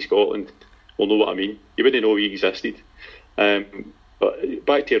to BBC Scotland will know what I mean. You wouldn't know he existed. But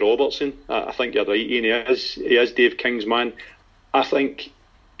back to Robertson, I think you're right, Ian. He is Dave King's man. I think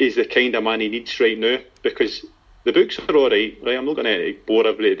he's the kind of man he needs right now, because the books are all right. I'm not going to bore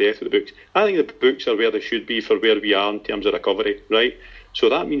everybody to death with the books. I think the books are where they should be for where we are in terms of recovery, right? So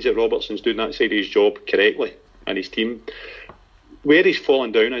that means that Robertson's doing that side of his job correctly, and his team. Where he's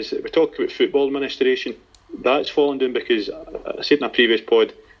fallen down is, we talk about football administration, that's fallen down because, I said in a previous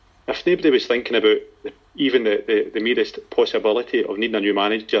pod, if nobody was thinking about even the merest possibility of needing a new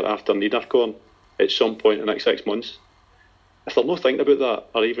manager after Niederkorn at some point in the next 6 months, if they're not thinking about that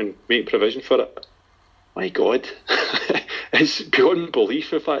or even make provision for it, my God, it's beyond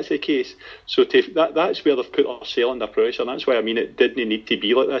belief if that's the case. So that's where they've put ourselves under pressure, and that's why I mean it didn't need to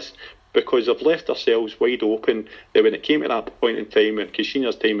be like this, because they've left ourselves wide open. That when it came to that point in time, when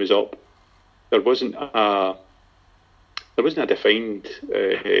Caixinha's time was up, there wasn't a defined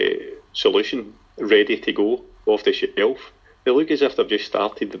solution ready to go off the shelf. They look as if they've just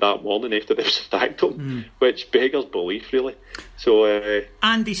started that morning after they've sacked him, which beggars belief, really. So,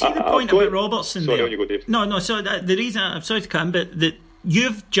 Andy, see the point about Robertson there? Sorry, on you go, Dave. No, so the reason, I'm sorry to cut in, but that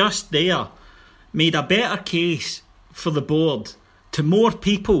you've just there made a better case for the board to more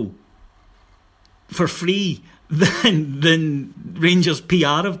people for free than Rangers PR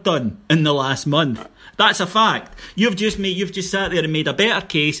have done in the last month. That's a fact. You've just sat there and made a better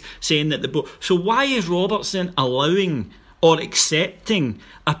case saying that the board. So why is Robertson allowing or accepting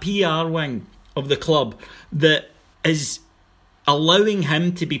a PR wing of the club that is allowing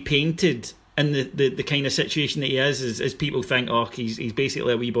him to be painted in the kind of situation that he is, as people think, oh, he's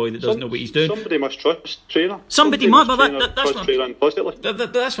basically a wee boy that doesn't know what he's doing. Somebody must trust trainer. Somebody must, but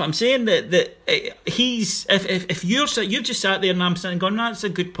that's what I'm saying. That he's if you've just sat there and I'm sitting going, that's a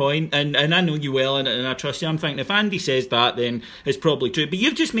good point, and I know you well, and I trust you. I'm thinking if Andy says that, then it's probably true. But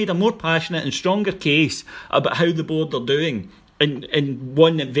you've just made a more passionate and stronger case about how the board are doing in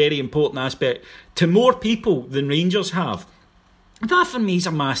one very important aspect to more people than Rangers have. That for me is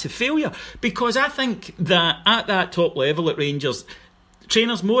a massive failure, because I think that at that top level at Rangers,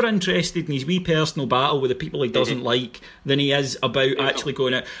 trainer's more interested in his wee personal battle with the people he doesn't like than he is about actually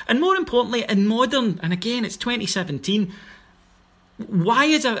going out. And more importantly, in modern, and again it's 2017, why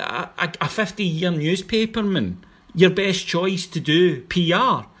is a 50-year newspaperman your best choice to do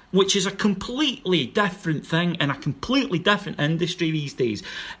PR, which is a completely different thing in a completely different industry these days?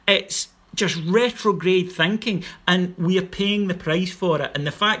 It's just retrograde thinking, and we are paying the price for it. And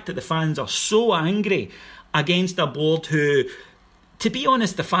the fact that the fans are so angry against a board who, to be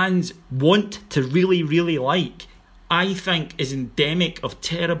honest, the fans want to really, really like, I think is endemic of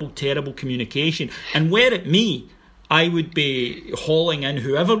terrible, terrible communication. And were it me, I would be hauling in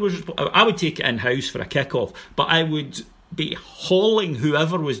whoever was. I would take it in house for a kick-off, but I would be hauling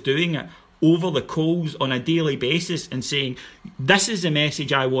whoever was doing it over the coals on a daily basis and saying, this is the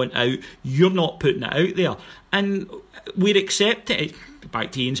message I want out, you're not putting it out there. And we're accepting it.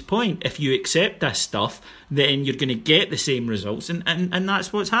 Back to Ian's point, if you accept this stuff, then you're going to get the same results, and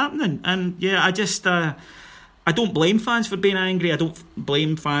that's what's happening. And yeah, I don't blame fans for being angry. I don't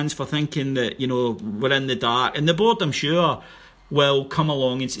blame fans for thinking that, we're in the dark. And the board, I'm sure, will come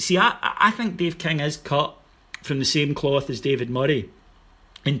along and see, I think Dave King is cut from the same cloth as David Murray,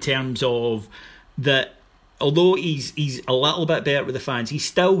 in terms of that, although he's a little bit better with the fans, he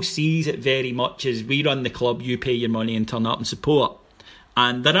still sees it very much as we run the club, you pay your money and turn up and support.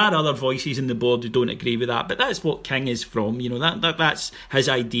 And there are other voices in the board who don't agree with that, but that's what King is from. That's his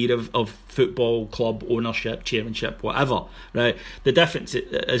idea of football club ownership, chairmanship, whatever. Right? The difference,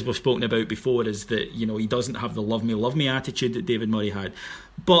 as we've spoken about before, is that he doesn't have the love me attitude that David Murray had.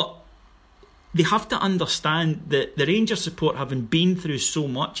 But they have to understand that the Rangers support, having been through so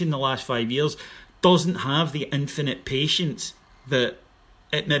much in the last 5 years, doesn't have the infinite patience that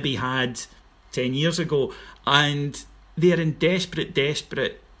it maybe had 10 years ago. And they're in desperate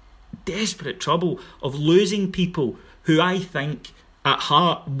trouble of losing people who I think at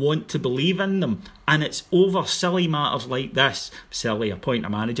heart want to believe in them. And it's over silly matters like this, silly, appoint a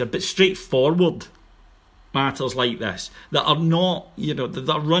manager, but straightforward matters like this that are not,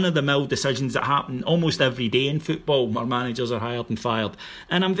 the run-of-the-mill decisions that happen almost every day in football where managers are hired and fired.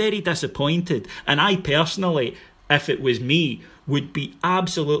 And I'm very disappointed. And I personally, if it was me, would be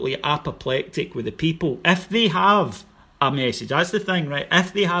absolutely apoplectic with the people. If they have a message, that's the thing, right?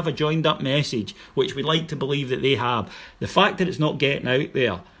 If they have a joined-up message, which we like to believe that they have, the fact that it's not getting out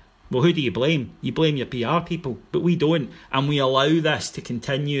there, well, who do you blame? You blame your PR people, but we don't, and we allow this to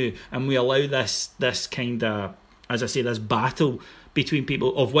continue, and we allow this kind of, as I say, this battle between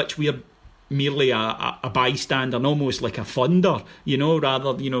people, of which we are merely a bystander and almost like a funder,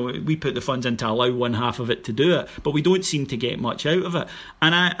 rather, we put the funds in to allow one half of it to do it, but we don't seem to get much out of it.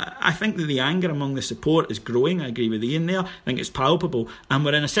 And I think that the anger among the support is growing. I agree with Ian there. I think it's palpable, and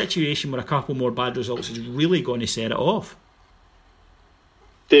we're in a situation where a couple more bad results is really going to set it off.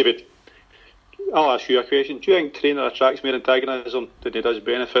 David, I'll ask you a question. Do you think Traynor attracts more antagonism than he does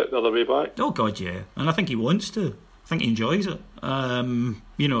benefit the other way back? Oh God, yeah. And I think he wants to. I think he enjoys it.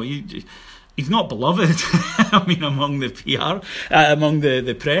 He's not beloved. I mean, among the PR, among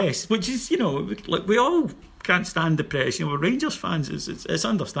the press, which is, like we all can't stand the press. We're Rangers fans. It's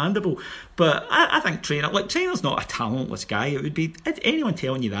understandable. But I think Traynor's not a talentless guy. It would be anyone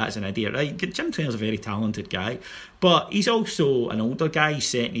telling you that is an idiot, right? Jim Traynor's a very talented guy, but he's also an older guy. He's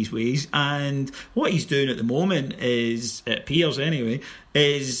set in his ways, and what he's doing at the moment is, it appears anyway,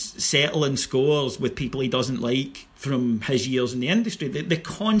 is settling scores with people he doesn't like from his years in the industry. The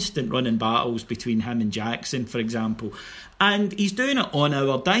constant running battles between him and Jackson, for example, and he's doing it on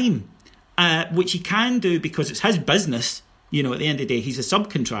our dime. Which he can do because it's his business. At the end of the day, he's a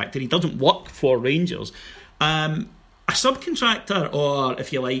subcontractor. He doesn't work for Rangers. A subcontractor, or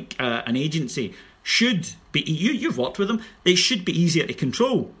if you like, an agency, should be, you've worked with them, they should be easier to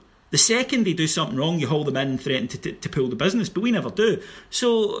control. The second they do something wrong, you haul them in and threaten to pull the business, but we never do.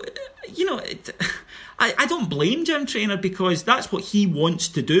 So, I don't blame Jim Traynor, because that's what he wants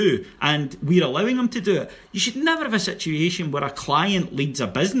to do, and we're allowing him to do it. You should never have a situation where a client leads a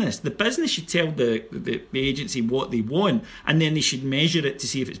business. The business should tell the agency what they want, and then they should measure it to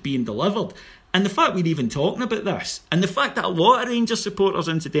see if it's being delivered. And the fact we're even talking about this, and the fact that a lot of Rangers supporters,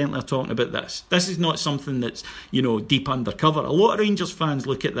 incidentally, are talking about this is not something that's, deep undercover. A lot of Rangers fans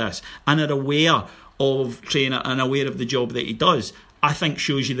look at this and are aware of Traynor and aware of the job that he does. I think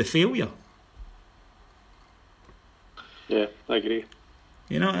shows you the failure. Yeah, I agree.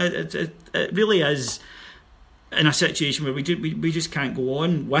 It really is in a situation where we just can't go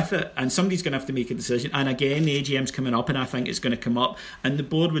on with it, and somebody's going to have to make a decision. And again, the AGM's coming up, and I think it's going to come up, and the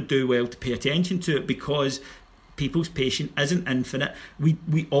board would do well to pay attention to it, because people's patience isn't infinite.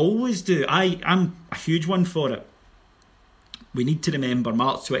 We always do. I'm a huge one for it. We need to remember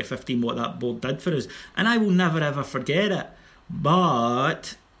March 2015, what that board did for us, and I will never ever forget it.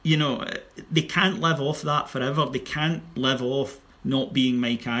 But they can't live off that forever. They can't live off not being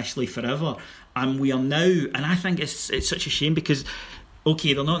Mike Ashley forever. And we are now, and I think it's such a shame, because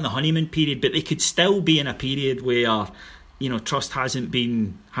okay, they're not in the honeymoon period, but they could still be in a period where trust hasn't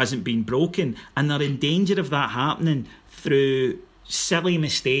been broken, and they're in danger of that happening through silly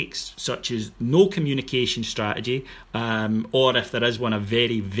mistakes such as no communication strategy, or if there is one, a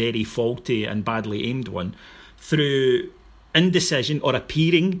very, very faulty and badly aimed one, through indecision or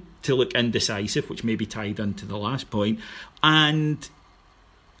appearing to look indecisive, which may be tied into the last point. And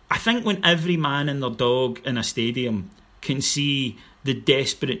I think when every man and their dog in a stadium can see the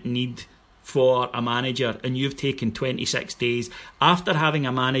desperate need for a manager, and you've taken 26 days after having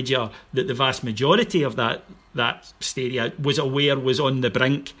a manager that the vast majority of that stadium was aware was on the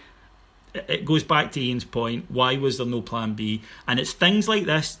brink, it goes back to Ian's point, why was there no plan B? And it's things like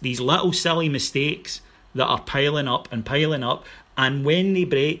this, these little silly mistakes that are piling up, and when they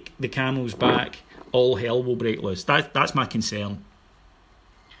break the camel's back, all hell will break loose. That's my concern.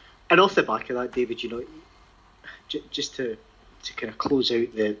 And off the back of that, David, just to kind of close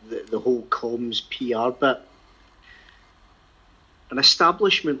out the whole comms PR bit, an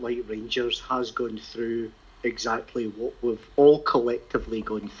establishment like Rangers has gone through exactly what we've all collectively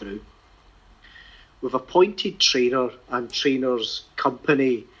gone through. We've appointed trainer and trainer's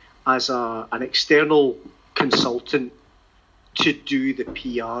company as an external consultant to do the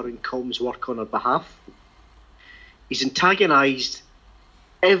PR and comms work on our behalf. He's antagonised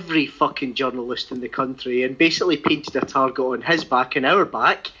every fucking journalist in the country and basically painted a target on his back and our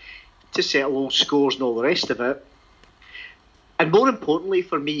back to settle all scores and all the rest of it. And more importantly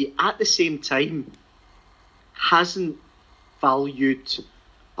for me, at the same time, hasn't valued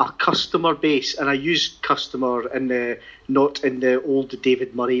our customer base, and I use customer not in the old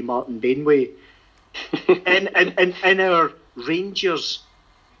David Murray, Martin Bain way. in our Rangers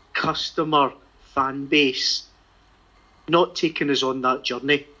customer fan base, not taking us on that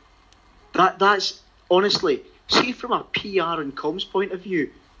journey. That's honestly, see, from a PR and comms point of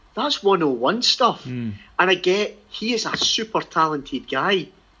view, that's 101 stuff. And I get he is a super talented guy,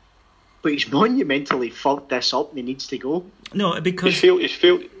 but he's monumentally fucked this up and he needs to go. No, because he's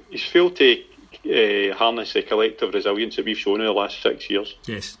failed to harness the collective resilience that we've shown in the last 6 years.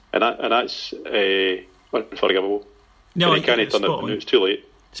 Yes, and that's unforgivable. No, he can't turn it. It's too late.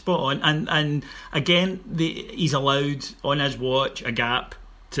 Spot on, and again, he's allowed on his watch a gap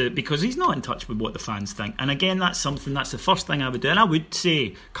because he's not in touch with what the fans think. And again, that's the first thing I would do. And I would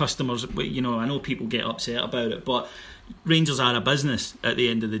say customers, I know people get upset about it, but Rangers are a business at the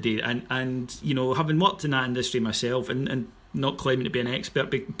end of the day. And having worked in that industry myself and not claiming to be an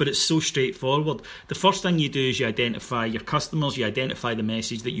expert, but it's so straightforward. The first thing you do is you identify your customers, you identify the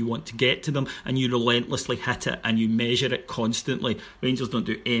message that you want to get to them, and you relentlessly hit it and you measure it constantly. Rangers don't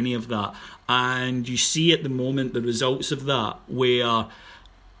do any of that. And you see at the moment the results of that, where,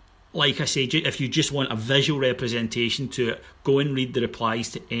 like I say, if you just want a visual representation to it, go and read the replies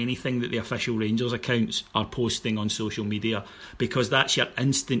to anything that the official Rangers accounts are posting on social media, because that's your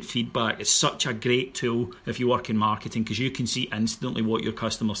instant feedback. It's such a great tool if you work in marketing, because you can see instantly what your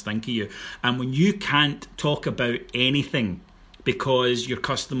customers think of you. And when you can't talk about anything because your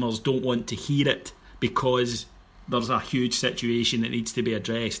customers don't want to hear it because there's a huge situation that needs to be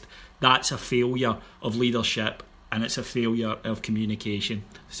addressed, that's a failure of leadership. And it's a failure of communication.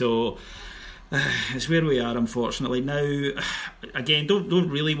 So it's where we are, unfortunately. Now, again, don't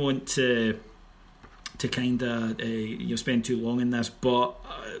really want to kind of spend too long in this, but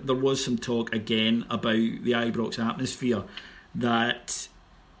there was some talk again about the Ibrox atmosphere, that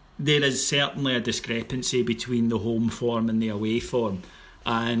there is certainly a discrepancy between the home form and the away form,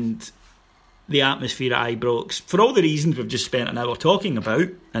 and the atmosphere at Ibrox, for all the reasons we've just spent an hour talking about,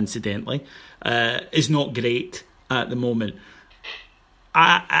 incidentally, is not great at the moment.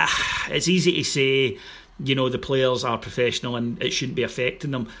 It's easy to say, the players are professional and it shouldn't be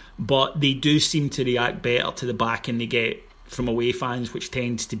affecting them, but they do seem to react better to the backing they get from away fans, which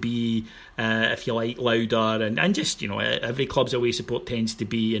tends to be, if you like, louder, and just, every club's away support tends to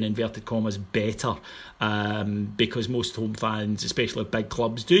be, in inverted commas, better, because most home fans, especially big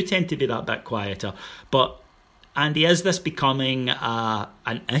clubs, do tend to be that bit quieter. But Andy, is this becoming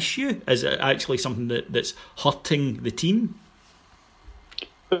an issue? Is it actually something that's hurting the team?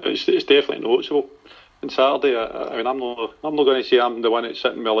 It's definitely noticeable. On Saturday, I'm not going to say I'm the one that's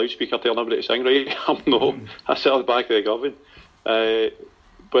sitting with a loudspeaker telling everybody to sing, right? I'm not. I sit at the back of the Govan.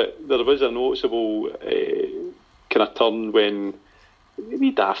 But there was a noticeable kind of turn when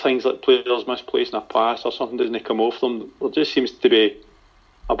maybe daft things like players misplacing a pass or something doesn't come off them. There just seems to be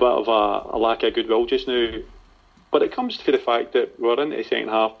a bit of a lack of goodwill just now. But it comes to the fact that we're into the second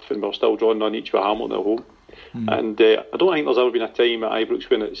half and we're still drawing on each with Hamilton at home. And I don't think there's ever been a time at Ibrox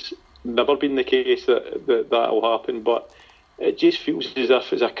when it's never been the case that will happen. But it just feels as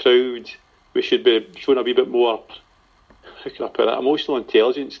if, as a crowd, we should be showing a wee bit more, how can I put it, emotional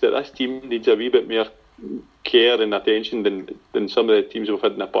intelligence, that this team needs a wee bit more care and attention than some of the teams we've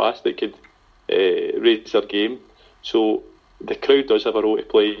had in the past that could raise their game. So the crowd does have a role to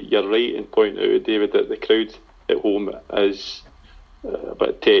play. You're right in pointing out, David, that the crowd at home is a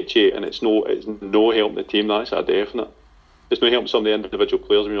bit tetchy, and it's no helping the team. That's a definite. It's no helping some of the individual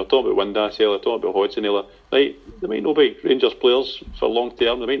players. I mean, we're talking about Windass earlier, talking about Hodgson earlier. Right, they might not be Rangers players for long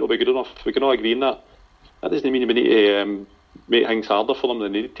term. They might not be good enough. We can all agree on that. That doesn't mean we need to make things harder for them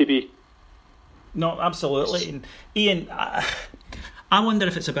than they need to be. No, absolutely. And Ian, I wonder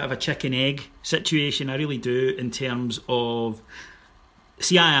if it's a bit of a chicken egg situation. I really do, in terms of.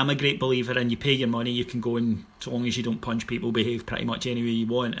 See, I am a great believer in you pay your money, you can go and, so long as you don't punch people, behave pretty much any way you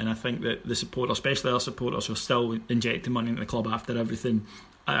want. And I think that the supporters, especially our supporters, who are still injecting money into the club after everything,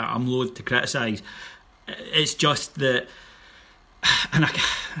 I'm loath to criticise. It's just that, and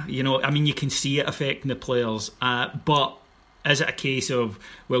you can see it affecting the players, but is it a case of,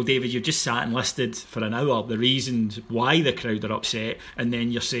 well, David, you've just sat and listed for an hour the reasons why the crowd are upset, and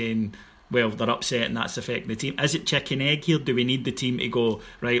then you're saying, well, they're upset and that's affecting the team. Is it chicken egg here? Do we need the team to go,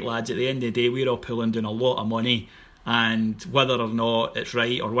 right, lads, at the end of the day, we're all pulling down a lot of money, and whether or not it's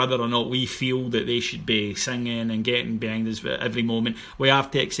right, or whether or not we feel that they should be singing and getting behind us at every moment, we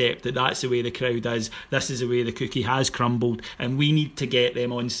have to accept that that's the way the crowd is. This is the way the cookie has crumbled, and we need to get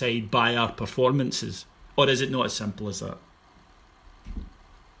them on side by our performances. Or is it not as simple as that?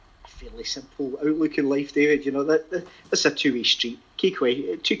 Fairly simple outlook in life, David. That's a two-way street.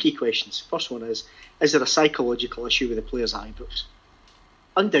 Two key questions. First one is there a psychological issue with the players at Ibrox?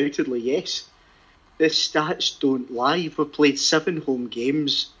 Undoubtedly, yes. The stats don't lie. We've played 7 home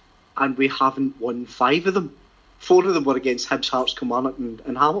games and we haven't won 5 of them. 4 of them were against Hibs, Hearts, Kilmarnock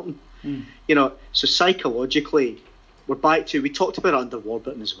and Hamilton. So psychologically, we're back to, we talked about it under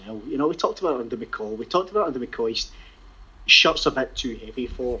Warburton as well. We talked about it under McCall. We talked about it under McCoist. Shirt's a bit too heavy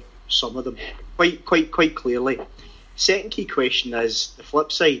for some of them, quite clearly. Second key question is the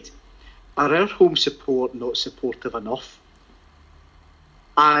flip side. Are our home support not supportive enough?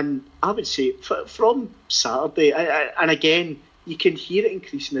 And I would say from Saturday, and again, you can hear it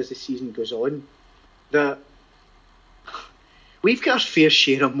increasing as the season goes on, that we've got a fair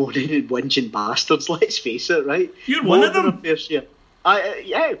share of moaning and whinging bastards, let's face it, right? You're one of them. A fair share.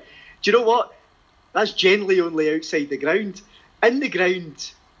 Yeah. Do you know what? That's generally only outside the ground. In the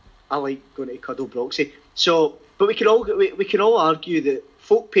ground, I like going to cuddle Broxy. So, but we can all argue that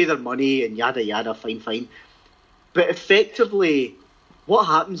folk pay their money and yada yada, fine. But effectively, what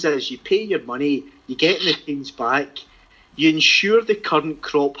happens is you pay your money, you get the things back, you ensure the current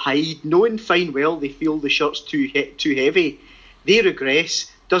crop hide, knowing fine well they feel the shirt's too heavy. They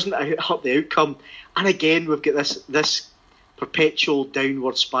regress, doesn't hurt the outcome, and again we've got this perpetual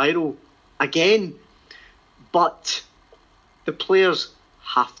downward spiral again. But the players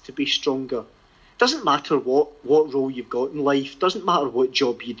have to be stronger. Doesn't matter what role you've got in life, doesn't matter what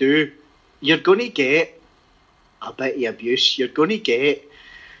job you do, you're going to get a bit of abuse, you're going to get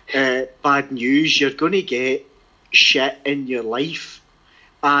bad news, you're going to get shit in your life.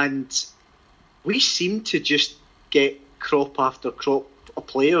 And we seem to just get crop after crop of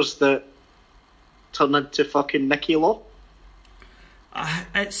players that turn into fucking Nicky Law.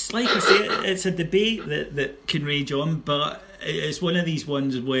 It's like I say, it's a debate that can rage on, but it's one of these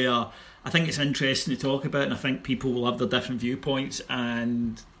ones where I think it's interesting to talk about, and I think people will have their different viewpoints,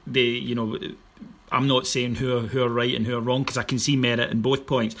 and I'm not saying who are right and who are wrong, because I can see merit in both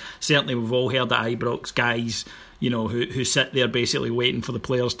points. Certainly we've all heard that Ibrox guys, who sit there basically waiting for the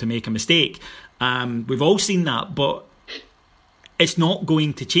players to make a mistake. We've all seen that, but it's not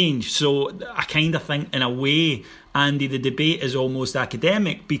going to change. So I kind of think, in a way, Andy, the debate is almost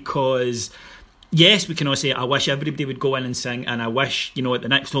academic, because yes, we can all say, I wish everybody would go in and sing, and I wish, at the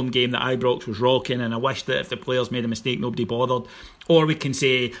next home game that Ibrox was rocking, and I wish that if the players made a mistake, nobody bothered. Or we can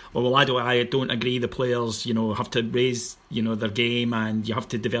say, well, I don't agree, the players, have to raise, their game, and you have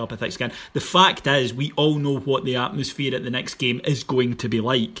to develop a thick skin. The fact is, we all know what the atmosphere at the next game is going to be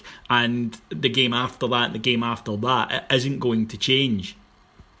like, and the game after that, it isn't going to change.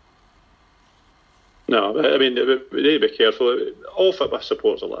 No, I mean, we need to be careful. All football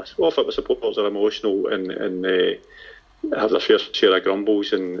supporters are less. All football supporters are emotional and have their fair share of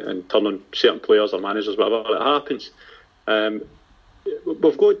grumbles and turn on certain players or managers, whatever. It happens.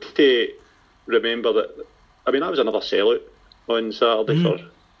 We've got to remember that, I was another sellout on Saturday for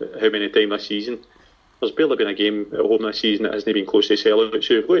how many times this season. There's barely been a game at home this season that hasn't been close to sellout,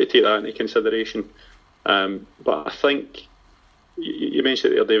 so we've got to take that into consideration. But I think, you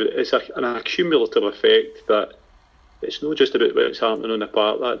mentioned it there, David, it's an accumulative effect that it's not just about what's happening on the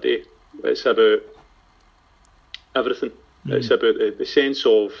park that day. It's about everything. It's about the sense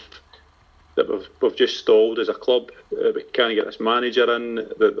of that we've just stalled as a club. We can't get this manager in,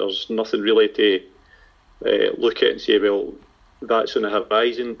 that there's nothing really to look at and say, well, that's on the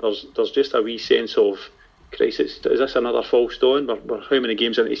horizon. There's just a wee sense of Christ, is this another false dawn? We're how many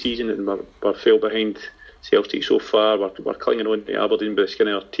games into the season and we're fell behind Celtic so far. We're clinging on to Aberdeen by the skin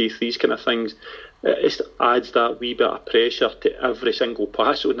of our teeth. These kind of things. It just adds that wee bit of pressure to every single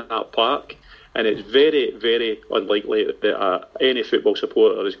pass on that park. And it's very, very unlikely that any football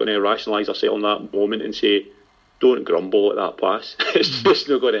supporter is going to rationalise themselves in that moment and say, don't grumble at that pass. It's just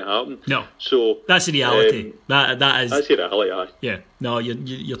not going to happen. No. So that's the reality. That's the reality. Aye. Yeah. No,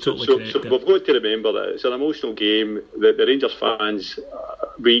 you're totally correct. So we've got to remember that it's an emotional game. The Rangers fans,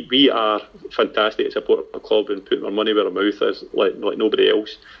 we are fantastic to support our club and putting our money where our mouth is, like nobody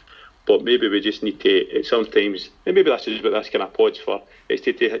else. But maybe we just need to sometimes, and maybe that's just what this kind of pod's for, is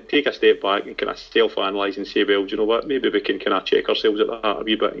to take a step back and kind of self-analyse and say, well, do you know what, maybe we can kind of check ourselves at that a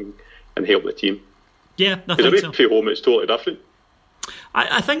wee bit and help the team. Yeah, I think so. Because away from home, it's totally different.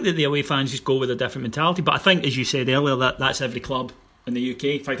 I think that the away fans just go with a different mentality, but I think, as you said earlier, that's every club in the UK,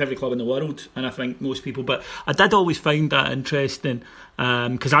 in fact every club in the world, and I think most people. But I did always find that interesting,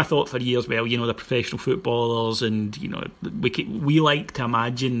 because I thought for years, well, you know, the professional footballers, and you know, we like to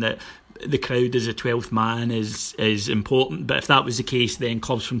imagine that the crowd as a 12th man is important, but if that was the case, then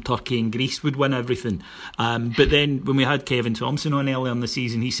clubs from Turkey and Greece would win everything. But then when we had Kevin Thompson on earlier in the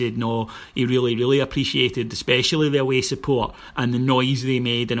season, he said no, he really appreciated especially the away support and the noise they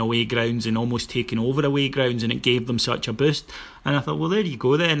made in away grounds and almost taking over away grounds, and it gave them such a boost. And I thought, well, there you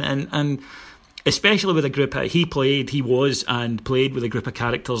go then. And especially with a group he played with a group of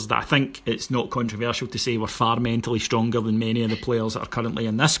characters that I think it's not controversial to say were far mentally stronger than many of the players that are currently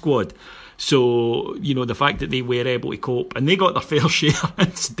in this squad. So, you know, the fact that they were able to cope, and they got their fair share,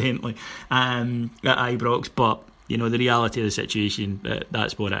 incidentally, at Ibrox, but you know, the reality of the situation,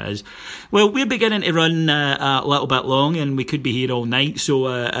 that's what it is. Well, we're beginning to run a little bit long, and we could be here all night. So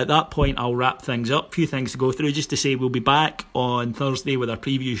at that point, I'll wrap things up. A few things to go through. Just to say, we'll be back on Thursday with our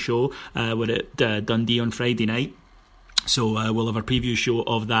preview show. We're at Dundee on Friday night. So we'll have a preview show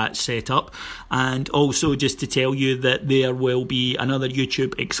of that set up. And also just to tell you that there will be another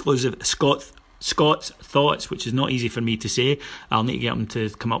YouTube exclusive Scott's Thoughts, which is not easy for me to say. I'll need to get him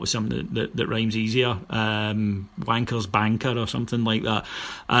to come up with something that rhymes easier. Wanker's Banker or something like that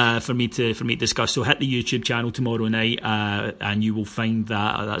for me to discuss. So hit the YouTube channel tomorrow night, and you will find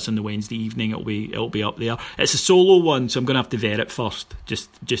that. That's on the Wednesday evening. It'll be up there. It's a solo one, so I'm going to have to vet it first,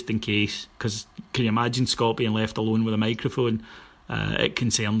 just in case. Because can you imagine Scott being left alone with a microphone? It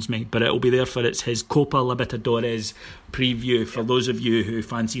concerns me, but it'll be there for his Copa Libertadores preview for those of you who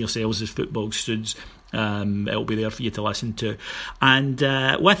fancy yourselves as football studs. It'll be there for you to listen to. And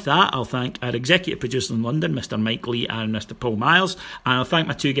with that, I'll thank our executive producer in London, Mr. Mike Lee and Mr. Paul Miles, and I'll thank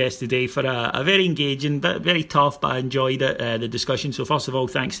my two guests today for a very engaging, but very tough, but I enjoyed it, the discussion. So first of all,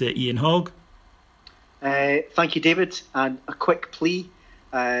 thanks to Ian Hogg. Thank you, David, and a quick plea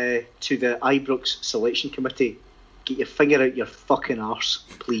to the Ibrox selection committee: get your finger out your fucking arse,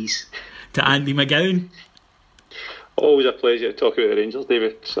 please. To Andy McGowan. Always a pleasure to talk about the Rangers,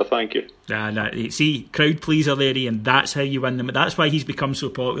 David, so thank you. See, crowd pleaser there, Ian. That's how you win them. That's why he's become so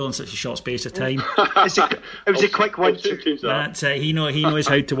popular in such a short space of time. It was a quick one. That's it. He knows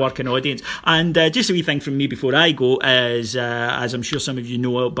how to work an audience. And just a wee thing from me before I go is, as I'm sure some of you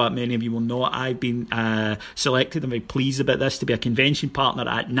know, but many of you will know, I've been selected. I'm very pleased about this, to be a convention partner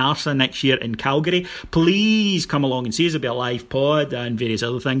at NARSA next year in Calgary. Please come along and see us. There'll be a live pod and various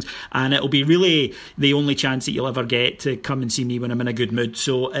other things, and it'll be really the only chance that you'll ever get to come and see me when I'm in a good mood.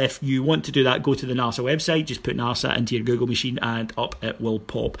 So if you want to do that, go to the NARSA website, just put NARSA into your Google machine and up it will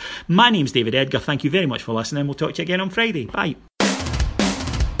pop. My name's David Edgar. Thank you very much for listening. We'll talk to you again on Friday. Bye.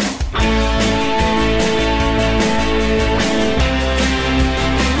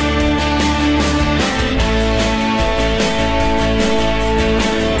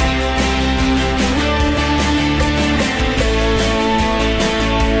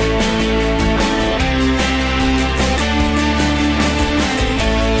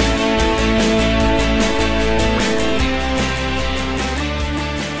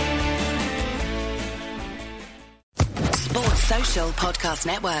 Podcast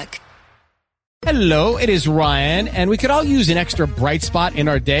Network. Hello, it is Ryan, and we could all use an extra bright spot in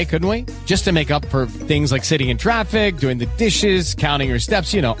our day, couldn't we? Just to make up for things like sitting in traffic, doing the dishes, counting your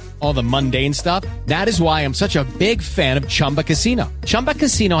steps, you know, all the mundane stuff. That is why I'm such a big fan of Chumba Casino. Chumba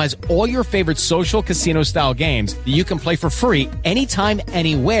Casino has all your favorite social casino-style games that you can play for free anytime,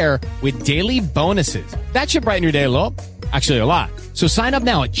 anywhere with daily bonuses. That should brighten your day a little. Actually, a lot. So sign up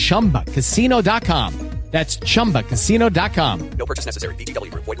now at ChumbaCasino.com. That's ChumbaCasino.com. No purchase necessary.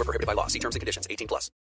 VGW Group. Void where prohibited by law. See terms and conditions. 18+.